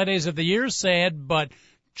football Fridays of the year. Sad but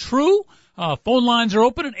true. Phone lines are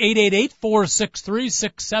open at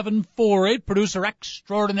 888-463-6748. Producer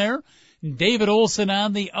extraordinaire David Olson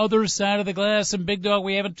on the other side of the glass. And Big Dog,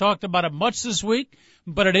 we haven't talked about it much this week,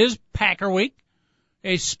 but it is Packer Week.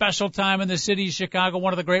 A special time in the city of Chicago,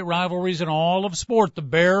 one of the great rivalries in all of sport, the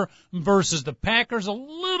Bear versus the Packers. A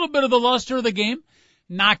little bit of the luster of the game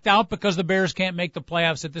knocked out because the Bears can't make the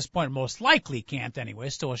playoffs at this point. Most likely can't anyway,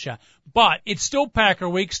 still a shot. But it's still Packer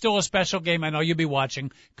Week, still a special game I know you'll be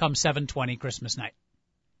watching come 7/20 Christmas night.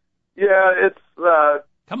 Yeah, it's,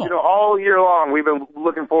 come on. all year long we've been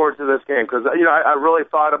looking forward to this game because, I really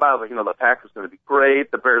thought about, the Packers going to be great,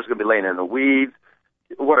 the Bears going to be laying in the weeds.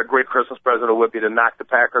 What a great Christmas present it would be to knock the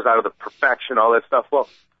Packers out of the perfection, all that stuff. Well,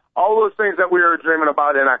 all those things that we were dreaming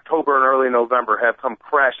about in October and early November have come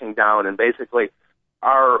crashing down, and basically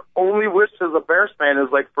our only wish as a Bears fan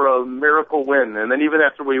is like for a miracle win. And then even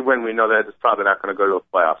after we win, we know that it's probably not going to go to the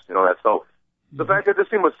playoffs. So the fact that this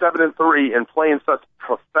team was 7-3 and playing such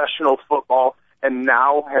professional football and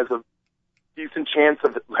now has a decent chance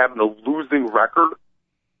of having a losing record,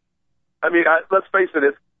 I mean, let's face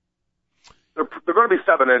it, they're going to be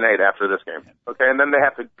 7-8 after this game, okay? And then they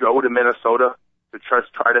have to go to Minnesota to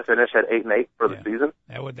try to finish at 8-8 for the season.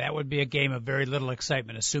 That would be a game of very little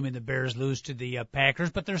excitement, assuming the Bears lose to the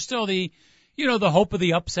Packers. But there's still the hope of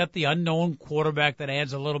the upset, the unknown quarterback that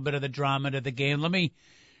adds a little bit of the drama to the game. Let me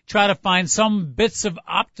try to find some bits of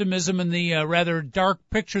optimism in the rather dark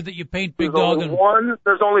picture that you paint, Big Dog.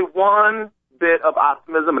 There's only one bit of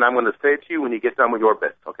optimism, and I'm going to say it to you when you get done with your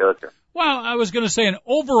bit. Okay, let's hear. Well, I was going to say an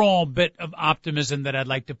overall bit of optimism that I'd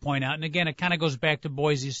like to point out. And again, it kind of goes back to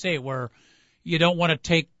Boise State, where you don't want to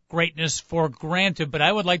take greatness for granted, but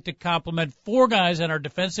I would like to compliment 4 guys in our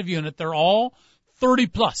defensive unit. They're all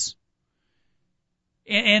 30+.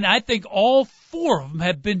 And I think all 4 of them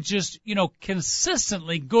have been just,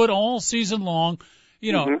 consistently good all season long.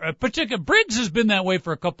 Particularly Briggs has been that way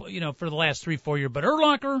for a couple, for the last 3-4 years. But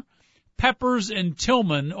Urlacher, Peppers, and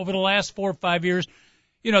Tillman over the last 4 or 5 years,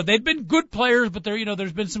 they've been good players, but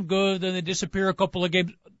there's been some good, then they disappear a couple of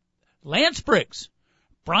games. Lance Briggs,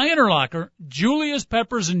 Brian Urlacher, Julius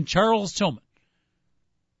Peppers, and Charles Tillman.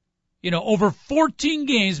 Over 14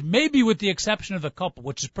 games, maybe with the exception of a couple,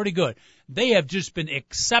 which is pretty good. They have just been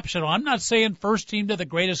exceptional. I'm not saying first team to the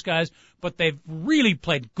greatest guys, but they've really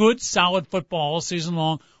played good, solid football all season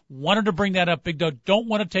long. Wanted to bring that up, Big Dog. Don't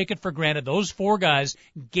want to take it for granted. Those 4 guys,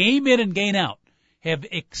 game in and game out, have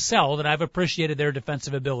excelled, and I've appreciated their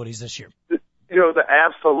defensive abilities this year.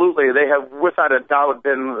 Absolutely. They have, without a doubt,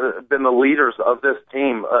 been the leaders of this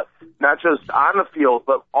team, not just on the field,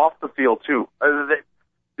 but off the field, too.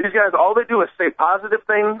 These guys, all they do is say positive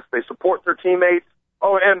things. They support their teammates.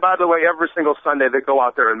 Oh, and by the way, every single Sunday they go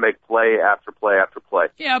out there and make play after play after play.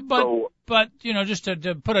 Yeah, but just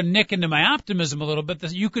to put a nick into my optimism a little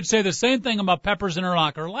bit, you could say the same thing about Peppers and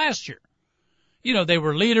Urlacher last year. They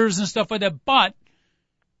were leaders and stuff like that, but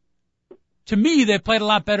to me, they played a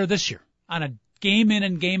lot better this year on a game in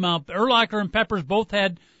and game out. Urlacher and Peppers both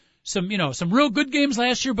had some real good games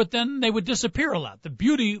last year, but then they would disappear a lot. The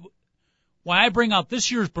beauty why I bring out this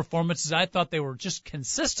year's performance is I thought they were just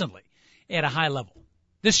consistently at a high level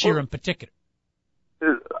this year in particular.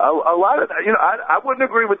 A lot of that, I wouldn't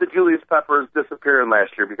agree with the Julius Peppers disappearing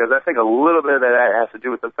last year, because I think a little bit of that has to do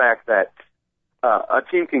with the fact that a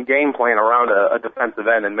team can game plan around a defensive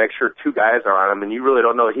end and make sure 2 guys are on him, and you really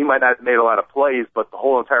don't know. He might not have made a lot of plays, but the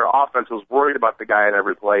whole entire offense was worried about the guy in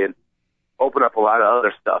every play and open up a lot of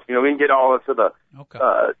other stuff. We can get all into the,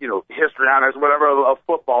 histrionics, whatever, of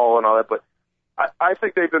football and all that, but I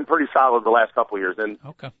think they've been pretty solid the last couple of years. And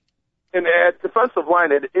at defensive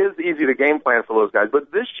line, it is easy to game plan for those guys.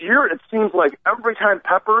 But this year, it seems like every time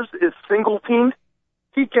Peppers is single-teamed,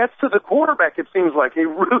 he gets to the quarterback. It seems like he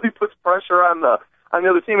really puts pressure on the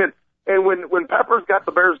other team. And when Peppers got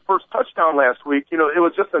the Bears' first touchdown last week, it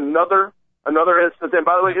was just another instance. And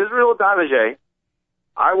by the way, Israel Donijay,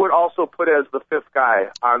 I would also put as the 5th guy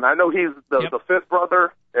on. I know he's the 5th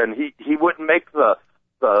brother, and he wouldn't make the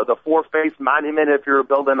 4-face monument if you're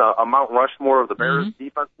building a Mount Rushmore of the Bears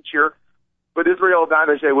defense this year. But Israel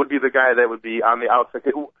Donijay would be the guy that would be on the outside.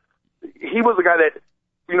 He was the guy that,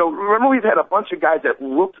 remember we've had a bunch of guys that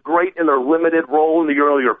looked great in their limited role in the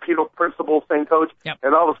your Peter Principal thing, Coach,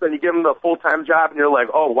 and all of a sudden you give him the full-time job and you're like,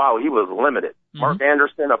 oh, wow, he was limited. Mark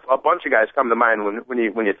Anderson, a bunch of guys come to mind when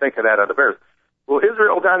you think of that on the Bears. Well,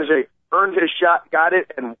 Israel Donijay earned his shot, got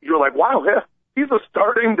it, and you're like, wow, he's a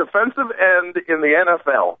starting defensive end in the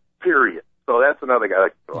NFL, period. So that's another guy that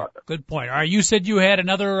can throw out there. Good point. All right, you said you had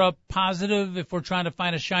another positive if we're trying to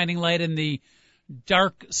find a shining light in the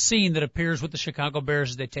dark scene that appears with the Chicago Bears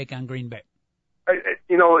as they take on Green Bay. I'm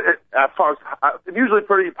usually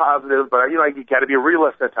pretty positive, but, you got to be a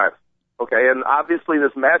realist at times. Okay, and obviously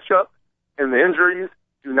this matchup and the injuries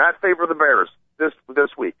do not favor the Bears this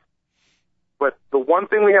week. But the one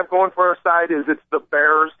thing we have going for our side is it's the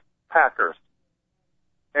Bears-Packers.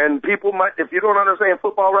 And people might, if you don't understand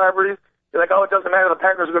football rivalries, you're like, oh, it doesn't matter, the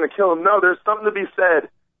Packers are going to kill them. No, there's something to be said.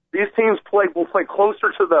 These teams will play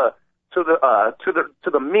closer to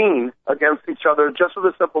the mean against each other, just for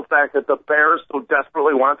the simple fact that the Bears so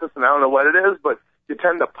desperately want this, and I don't know what it is, but you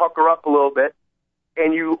tend to pucker up a little bit,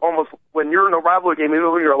 and you almost, when you're in a rivalry game, even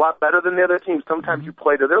though you're a lot better than the other team, sometimes you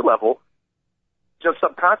play to their level, just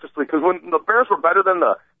subconsciously, because when the Bears were better than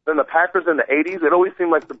the Packers in the 80s, it always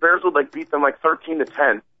seemed like the Bears would beat them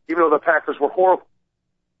 13-10, even though the Packers were horrible.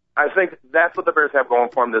 I think that's what the Bears have going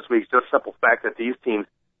for them this week, just the simple fact that these teams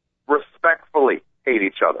respectfully hate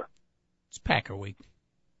each other. It's Packer week.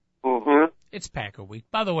 Mm-hmm. It's Packer week.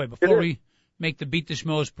 By the way, before we make the Beat the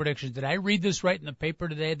Schmoes predictions, did I read this right in the paper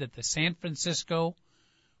today that the San Francisco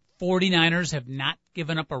 49ers have not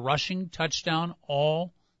given up a rushing touchdown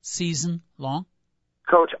all season long?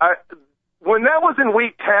 Coach, when that was in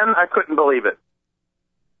week 10, I couldn't believe it.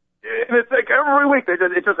 And it's like every week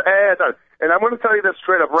it just adds on. And I'm going to tell you this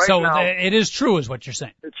straight up right now. So it is true, is what you're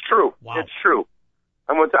saying. It's true. Wow. It's true.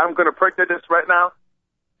 I'm going to predict this right now.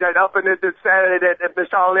 That up in this Saturday, that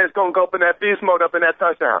Marshawn Lynch going to go up in that beast mode up in that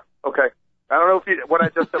touchdown. Okay. I don't know if what I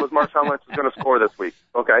just said was Marshawn Lynch is going to score this week.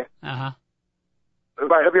 Okay. Uh-huh.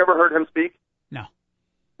 Have you ever heard him speak? No.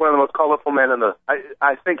 One of the most colorful men in the.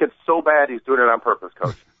 I think it's so bad he's doing it on purpose,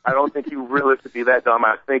 Coach. I don't think he really could be that dumb.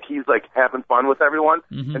 I think he's like having fun with everyone.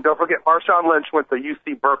 Mm-hmm. And don't forget, Marshawn Lynch went to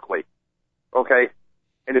UC Berkeley. Okay.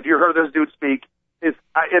 And if you heard this dude speak, it's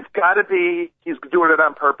got to be he's doing it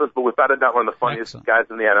on purpose, but without a doubt one of the funniest guys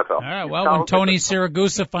in the NFL. All right. Well, when Tony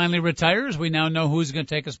Siragusa finally retires, we now know who's going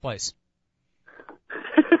to take his place.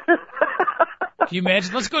 Can you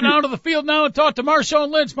imagine? Let's go down to the field now and talk to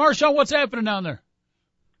Marshawn Lynch. Marshawn, what's happening down there?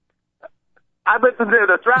 I've been to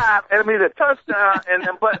the drive and the touchdown and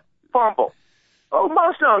but fumble. Oh,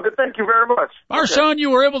 Marshawn, good. Thank you very much. Marshawn, you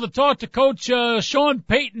were able to talk to Coach Sean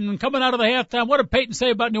Payton coming out of the halftime. What did Payton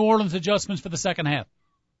say about New Orleans' adjustments for the second half?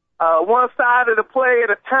 One side of the play at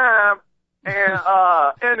a time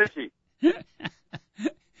and energy.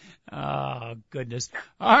 Oh, goodness.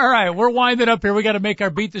 All right, we're winding up here. We got to make our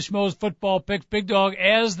Beat the Schmoes football picks. Big Dog,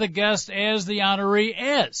 as the guest, as the honoree,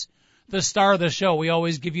 as the star of the show, we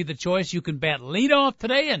always give you the choice. You can bat leadoff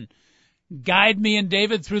today and guide me and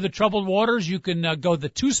David through the troubled waters. You can go the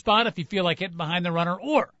 2 spot if you feel like hitting behind the runner,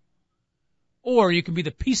 or you can be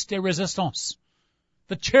the piece de resistance,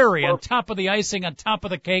 the cherry on top of the icing, on top of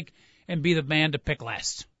the cake, and be the man to pick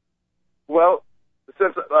last. Well,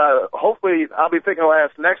 since hopefully I'll be picking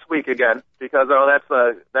last next week again, because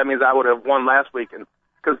that means I would have won last week, and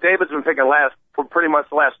because David's been picking last for pretty much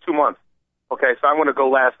the last 2 months. Okay, so I'm going to go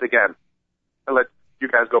last again and let you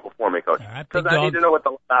guys go before me, Coach. All right, because I need to know what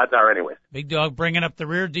the odds are anyways. Big Dog bringing up the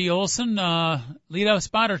rear. D. Olson, leadoff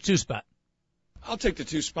spot or 2 spot? I'll take the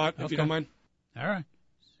 2 spot if you don't mind. All right.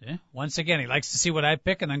 Yeah. Once again, he likes to see what I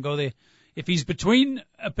pick and then go if he's between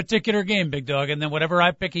a particular game, Big Dog, and then whatever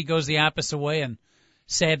I pick, he goes the opposite way, and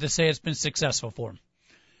sad to say it's been successful for him.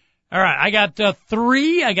 All right, I got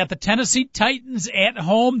 3. I got the Tennessee Titans at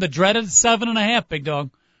home, the dreaded 7.5, Big Dog.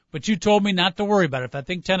 But you told me not to worry about it. If I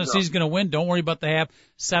think Tennessee's going to win, don't worry about the half.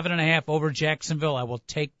 7.5 over Jacksonville. I will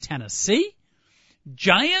take Tennessee.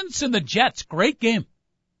 Giants and the Jets. Great game.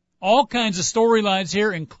 All kinds of storylines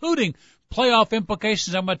here, including playoff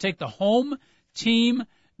implications. I'm going to take the home team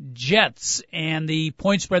Jets, and the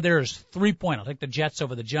point spread there is 3 point. I'll take the Jets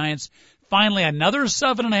over the Giants. Finally, another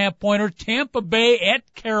 7.5 pointer. Tampa Bay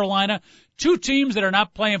at Carolina. 2 teams that are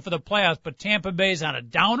not playing for the playoffs, but Tampa Bay's on a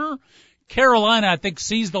downer. Carolina, I think,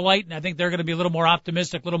 sees the light, and I think they're going to be a little more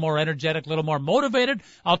optimistic, a little more energetic, a little more motivated.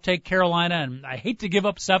 I'll take Carolina, and I hate to give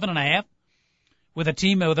up 7.5 with a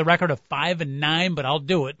team with a record of 5-9, but I'll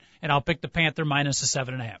do it, and I'll pick the Panther minus the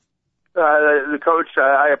 7.5. The coach,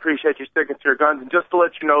 I appreciate you sticking to your guns, and just to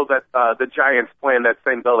let you know that the Giants play in that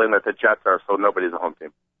same building that the Jets are, so nobody's a home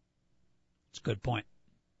team. It's a good point.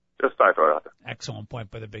 Just thought I'd throw it out there. Excellent point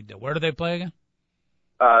by the Big Deal. Where do they play again?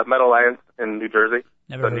 Meadowlands in New Jersey.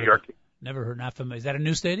 Never heard New York. Never heard. Not familiar. Is that a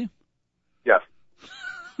new stadium? Yes.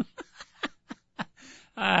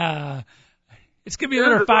 It's going to be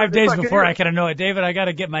another 5 days before I can annoy David. I got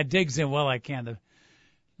to get my digs in while I can.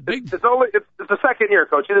 It's the second year,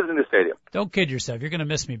 Coach. It is in the stadium. Don't kid yourself. You're going to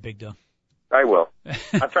miss me, Big Dog. I will.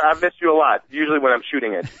 I miss you a lot, usually when I'm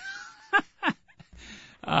shooting it.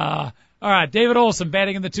 All right, David Olson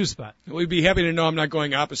batting in the 2 spot. We'd be happy to know I'm not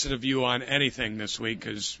going opposite of you on anything this week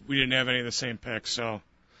because we didn't have any of the same picks. So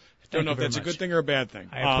I don't know if that's a good thing or a bad thing.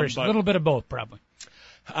 I appreciate a little bit of both, probably.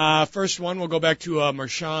 First one, we'll go back to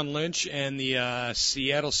Marshawn Lynch and the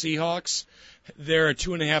Seattle Seahawks. They're a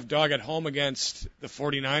 2.5 dog at home against the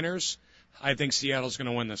 49ers. I think Seattle's going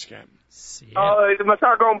to win this game. Oh, it's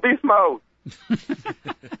Marshawn on beast mode.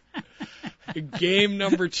 Game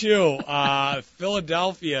number 2,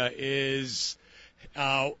 Philadelphia is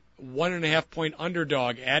 1.5 point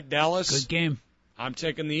underdog at Dallas. Good game. I'm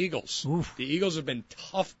taking the Eagles. Oof. The Eagles have been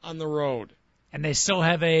tough on the road. And they still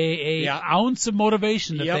have a ounce of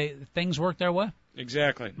motivation that things work their way.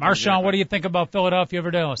 Exactly. Marshawn, what do you think about Philadelphia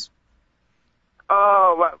over Dallas?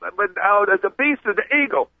 Oh, but the beast is the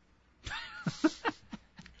eagle.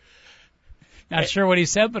 Not sure what he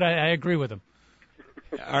said, but I agree with him.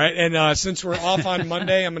 All right, and since we're off on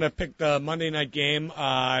Monday, I'm going to pick the Monday night game.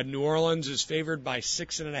 New Orleans is favored by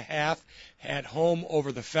 6.5 at home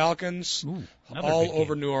over the Falcons. Ooh, all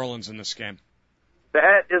over New Orleans in this game.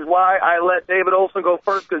 That is why I let David Olson go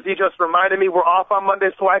first, because he just reminded me we're off on Monday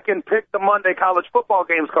so I can pick the Monday college football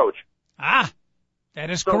games, Coach. That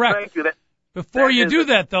is correct. Thank you. Before you do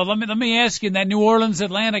that, though, let me ask you, in that New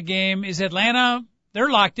Orleans-Atlanta game, is Atlanta, they're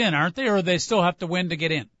locked in, aren't they, or they still have to win to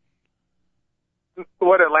get in?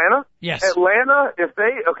 What, Atlanta? Yes. Atlanta,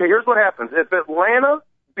 okay, here's what happens. If Atlanta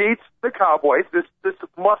beats the Cowboys, this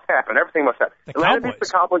must happen. Everything must happen. Atlanta beats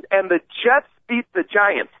the Cowboys, and the Jets beat the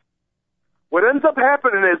Giants. What ends up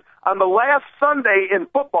happening is, on the last Sunday in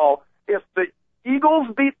football, if the Eagles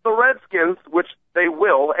beat the Redskins, which they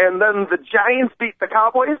will, and then the Giants beat the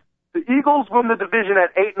Cowboys, the Eagles win the division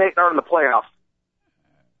at 8-8 and are in the playoffs.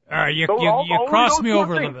 All right, you crossed me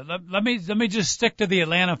over a little bit. Let me just stick to the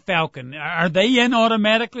Atlanta Falcons. Are they in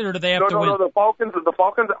automatically, or do they have to win? No, the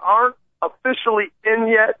Falcons aren't officially in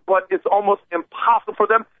yet, but it's almost impossible for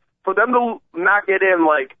them to not get in.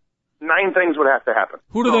 Like 9 things would have to happen.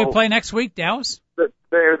 Who do they play next week? Dallas?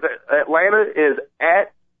 Atlanta is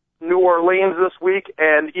at New Orleans this week,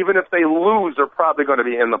 and even if they lose, they're probably going to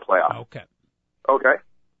be in the playoffs. Okay.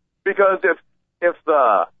 Because if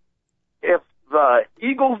the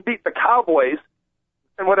Eagles beat the Cowboys,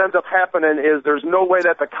 and what ends up happening is there's no way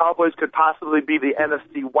that the Cowboys could possibly be the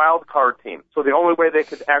NFC wild card team. So the only way they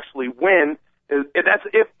could actually win is that's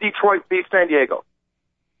if Detroit beats San Diego.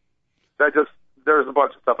 There's a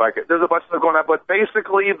bunch of stuff there's a bunch of stuff going on, but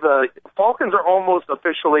basically the Falcons are almost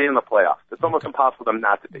officially in the playoffs. It's almost impossible for them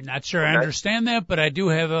not to be. Not sure I understand that, but I do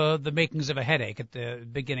have the makings of a headache at the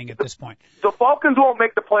beginning at this point. The Falcons won't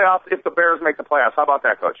make the playoffs if the Bears make the playoffs. How about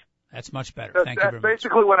that, Coach? That's much better. Thank you very much. That's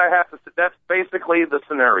basically what I have to say. That's basically the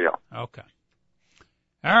scenario. Okay.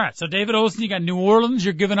 All right. So David Olson, you got New Orleans.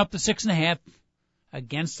 You're giving up the 6.5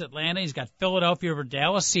 against Atlanta. He's got Philadelphia over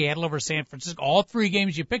Dallas, Seattle over San Francisco. All 3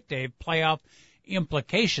 games you picked, Dave, playoff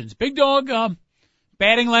implications. Big Dog,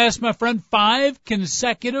 batting last, my friend. 5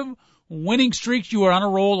 consecutive winning streaks. You are on a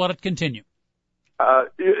roll. Let it continue.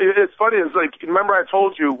 It's funny. It's like, remember I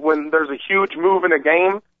told you when there's a huge move in a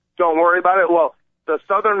game, don't worry about it. Well, the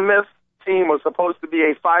Southern Miss team was supposed to be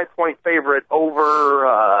a 5-point favorite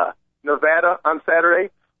over Nevada on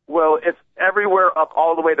Saturday. Well, it's everywhere up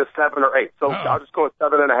all the way to 7 or 8. So I'll just go with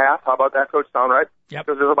 7.5. How about that, Coach? Sound right? Yep.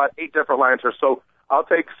 Because there's about 8 different lines here. So I'll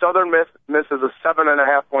take Southern Miss. Miss is a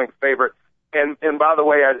 7.5-point favorite. And by the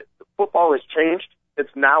way, football has changed.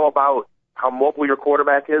 It's now about how mobile your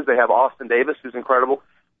quarterback is. They have Austin Davis, who's incredible.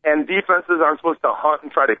 And defenses aren't supposed to hunt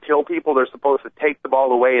and try to kill people. They're supposed to take the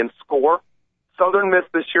ball away and score. Southern Miss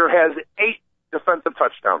this year has 8 defensive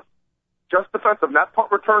touchdowns. Just defensive, not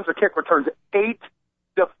punt returns or kick returns. 8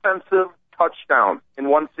 defensive touchdowns in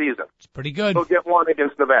one season. It's pretty good. They'll get one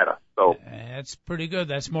against Nevada. So that's pretty good.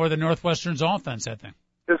 That's more than Northwestern's offense, I think.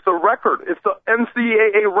 It's the record. It's the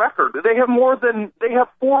NCAA record. They have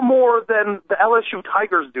 4 more than the LSU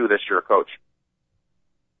Tigers do this year, Coach.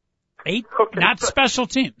 8? Okay. Not special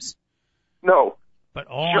teams. No. But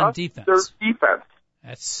all on defense. Their defense.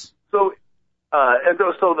 That's so. And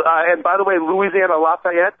by the way, Louisiana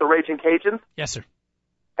Lafayette, the Raging Cajuns. Yes, sir.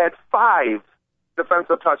 Had 5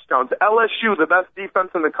 defensive touchdowns. LSU, the best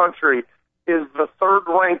defense in the country, is the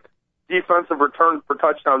 3rd-ranked defensive return for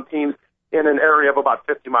touchdown teams in an area of about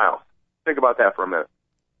 50 miles. Think about that for a minute.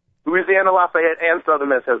 Louisiana Lafayette and Southern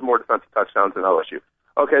Miss has more defensive touchdowns than LSU.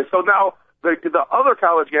 Okay, so now the other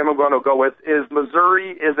college game I'm going to go with is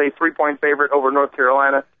Missouri is a 3-point favorite over North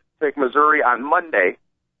Carolina. Take Missouri on Monday.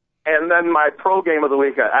 And then my pro game of the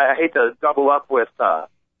week, I hate to double up with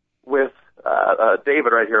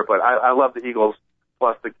David right here, but I love the Eagles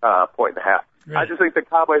plus the 1.5. Right. I just think the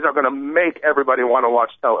Cowboys are going to make everybody want to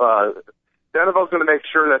watch. The NFL's going to make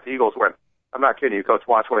sure that the Eagles win. I'm not kidding you, Coach.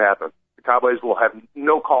 Watch what happens. The Cowboys will have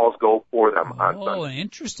no calls go for them on Sunday. Oh,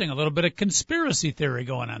 interesting. A little bit of conspiracy theory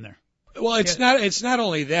going on there. Well, it's not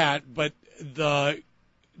only that, but the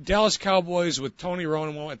Dallas Cowboys with Tony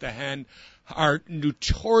Romo at the head are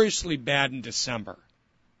notoriously bad in December.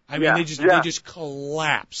 I mean, they just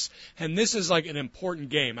collapse. And this is like an important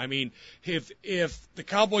game. I mean, if the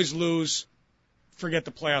Cowboys lose, forget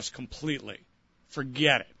the playoffs completely.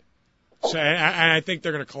 Forget it. So, and I think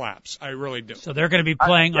they're going to collapse. I really do. So they're going to be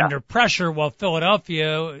playing under pressure, while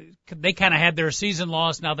Philadelphia, they kind of had their season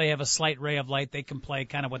lost. Now they have a slight ray of light. They can play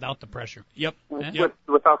kind of without the pressure. Yep.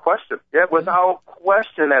 Without question. Yeah, without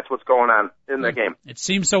question, that's what's going on in the game. It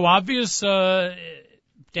seems so obvious. Dallas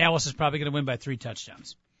is probably going to win by 3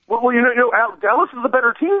 touchdowns. Well, you know, Dallas is a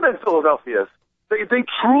better team than Philadelphia is. They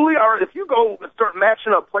truly are. If you go and start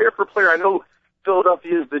matching up player for player, I know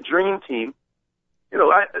Philadelphia is the dream team. You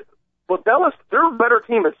know, Dallas, they're a better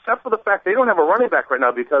team, except for the fact they don't have a running back right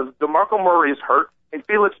now because DeMarco Murray is hurt, and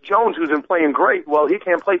Felix Jones, who's been playing great, well, he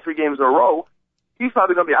can't play 3 games in a row. he's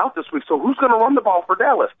probably going to be out this week. So who's going to run the ball for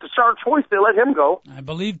Dallas? Deshaun Choice, they let him go. I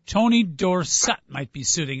believe Tony Dorsett might be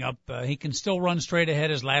suiting up. He can still run straight ahead.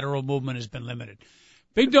 His lateral movement has been limited.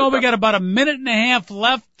 Big Dog, we got about a minute and a half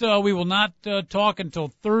left. We will not talk until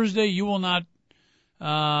Thursday. You will not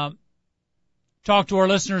talk to our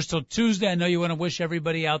listeners till Tuesday. I know you want to wish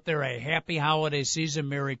everybody out there a happy holiday season,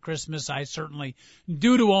 Merry Christmas. I certainly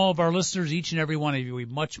do to all of our listeners, each and every one of you. We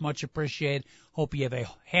much, much appreciate. Hope you have a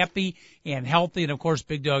happy and healthy, and of course,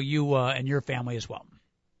 Big Dog, you and your family as well.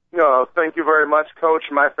 No, thank you very much, Coach.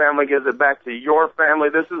 My family gives it back to your family.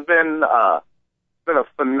 This has been a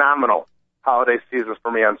phenomenal holiday season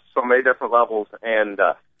for me on so many different levels, and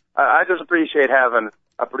I just appreciate having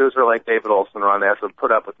a producer like David Olson around there to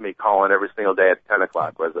put up with me calling every single day at 10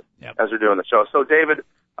 o'clock as we're doing the show. So, David,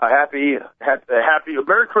 happy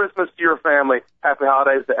Merry Christmas to your family. Happy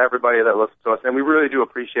holidays to everybody that listens to us. And we really do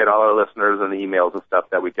appreciate all our listeners and the emails and stuff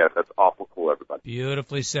that we get. That's awful cool, everybody.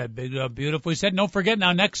 Beautifully said, Big Dog. Beautifully said. Don't forget,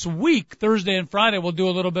 now next week, Thursday and Friday, we'll do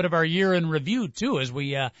a little bit of our year in review, too, as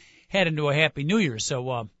we head into a happy new year.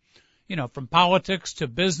 So, from politics to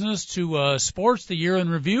business to sports, the year in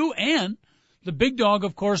review, and the Big Dog,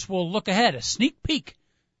 of course, will look ahead, a sneak peek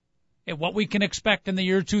at what we can expect in the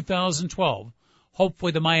year 2012.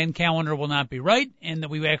 Hopefully the Mayan calendar will not be right, and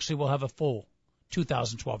that we actually will have a full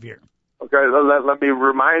 2012 year. Okay, let me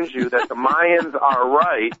remind you that the Mayans are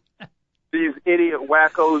right. These idiot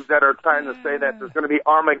wackos that are trying to say that there's going to be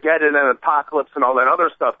Armageddon and apocalypse and all that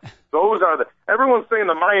other stuff, everyone's saying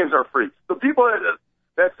the Mayans are freaks. The people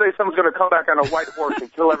that say someone's going to come back on a white horse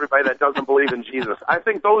and kill everybody that doesn't believe in Jesus, I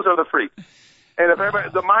think those are the freaks. And if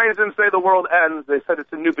the Mayans didn't say the world ends, they said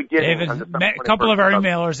it's a new beginning. David, a couple of our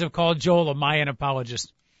emailers have called Joel a Mayan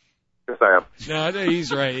apologist. Yes, I am. No,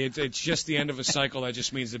 he's right. It's just the end of a cycle. That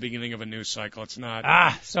just means the beginning of a new cycle. It's not.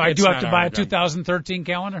 So I do have to buy a 2013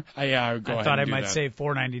 calendar? Yeah, I would go ahead. I thought and I might that. save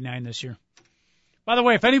 $4.99 this year. By the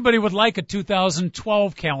way, if anybody would like a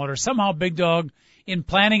 2012 calendar, somehow Big Dog, in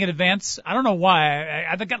planning in advance, I don't know why,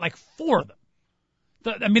 I've got like 4 of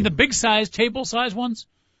them. The big size, table size ones.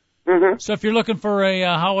 Mm-hmm. So if you're looking for a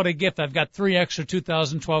holiday gift, I've got 3 extra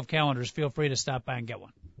 2012 calendars. Feel free to stop by and get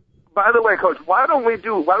one. By the way, Coach,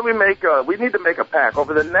 we need to make a pact.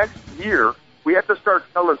 Over the next year, we have to start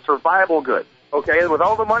selling survival goods, okay? And with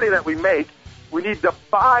all the money that we make, we need to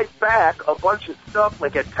buy back a bunch of stuff,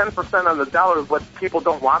 like at 10% on the dollar, what people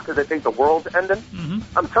don't want because they think the world's ending.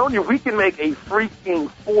 Mm-hmm. I'm telling you, we can make a freaking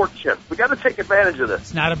fortune. We got to take advantage of this.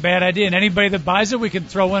 It's not a bad idea. And anybody that buys it, we can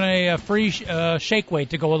throw in a free shake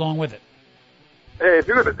weight to go along with it. Hey, if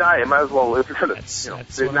you're going to die, you might as well, if you're going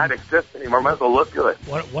to not exist anymore, might as well look good.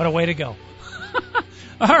 What a way to go.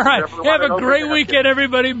 All right. Have a great weekend,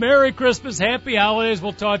 everybody. Merry Christmas. Happy holidays.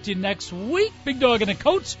 We'll talk to you next week. Big Dog and the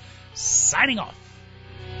Coach signing off.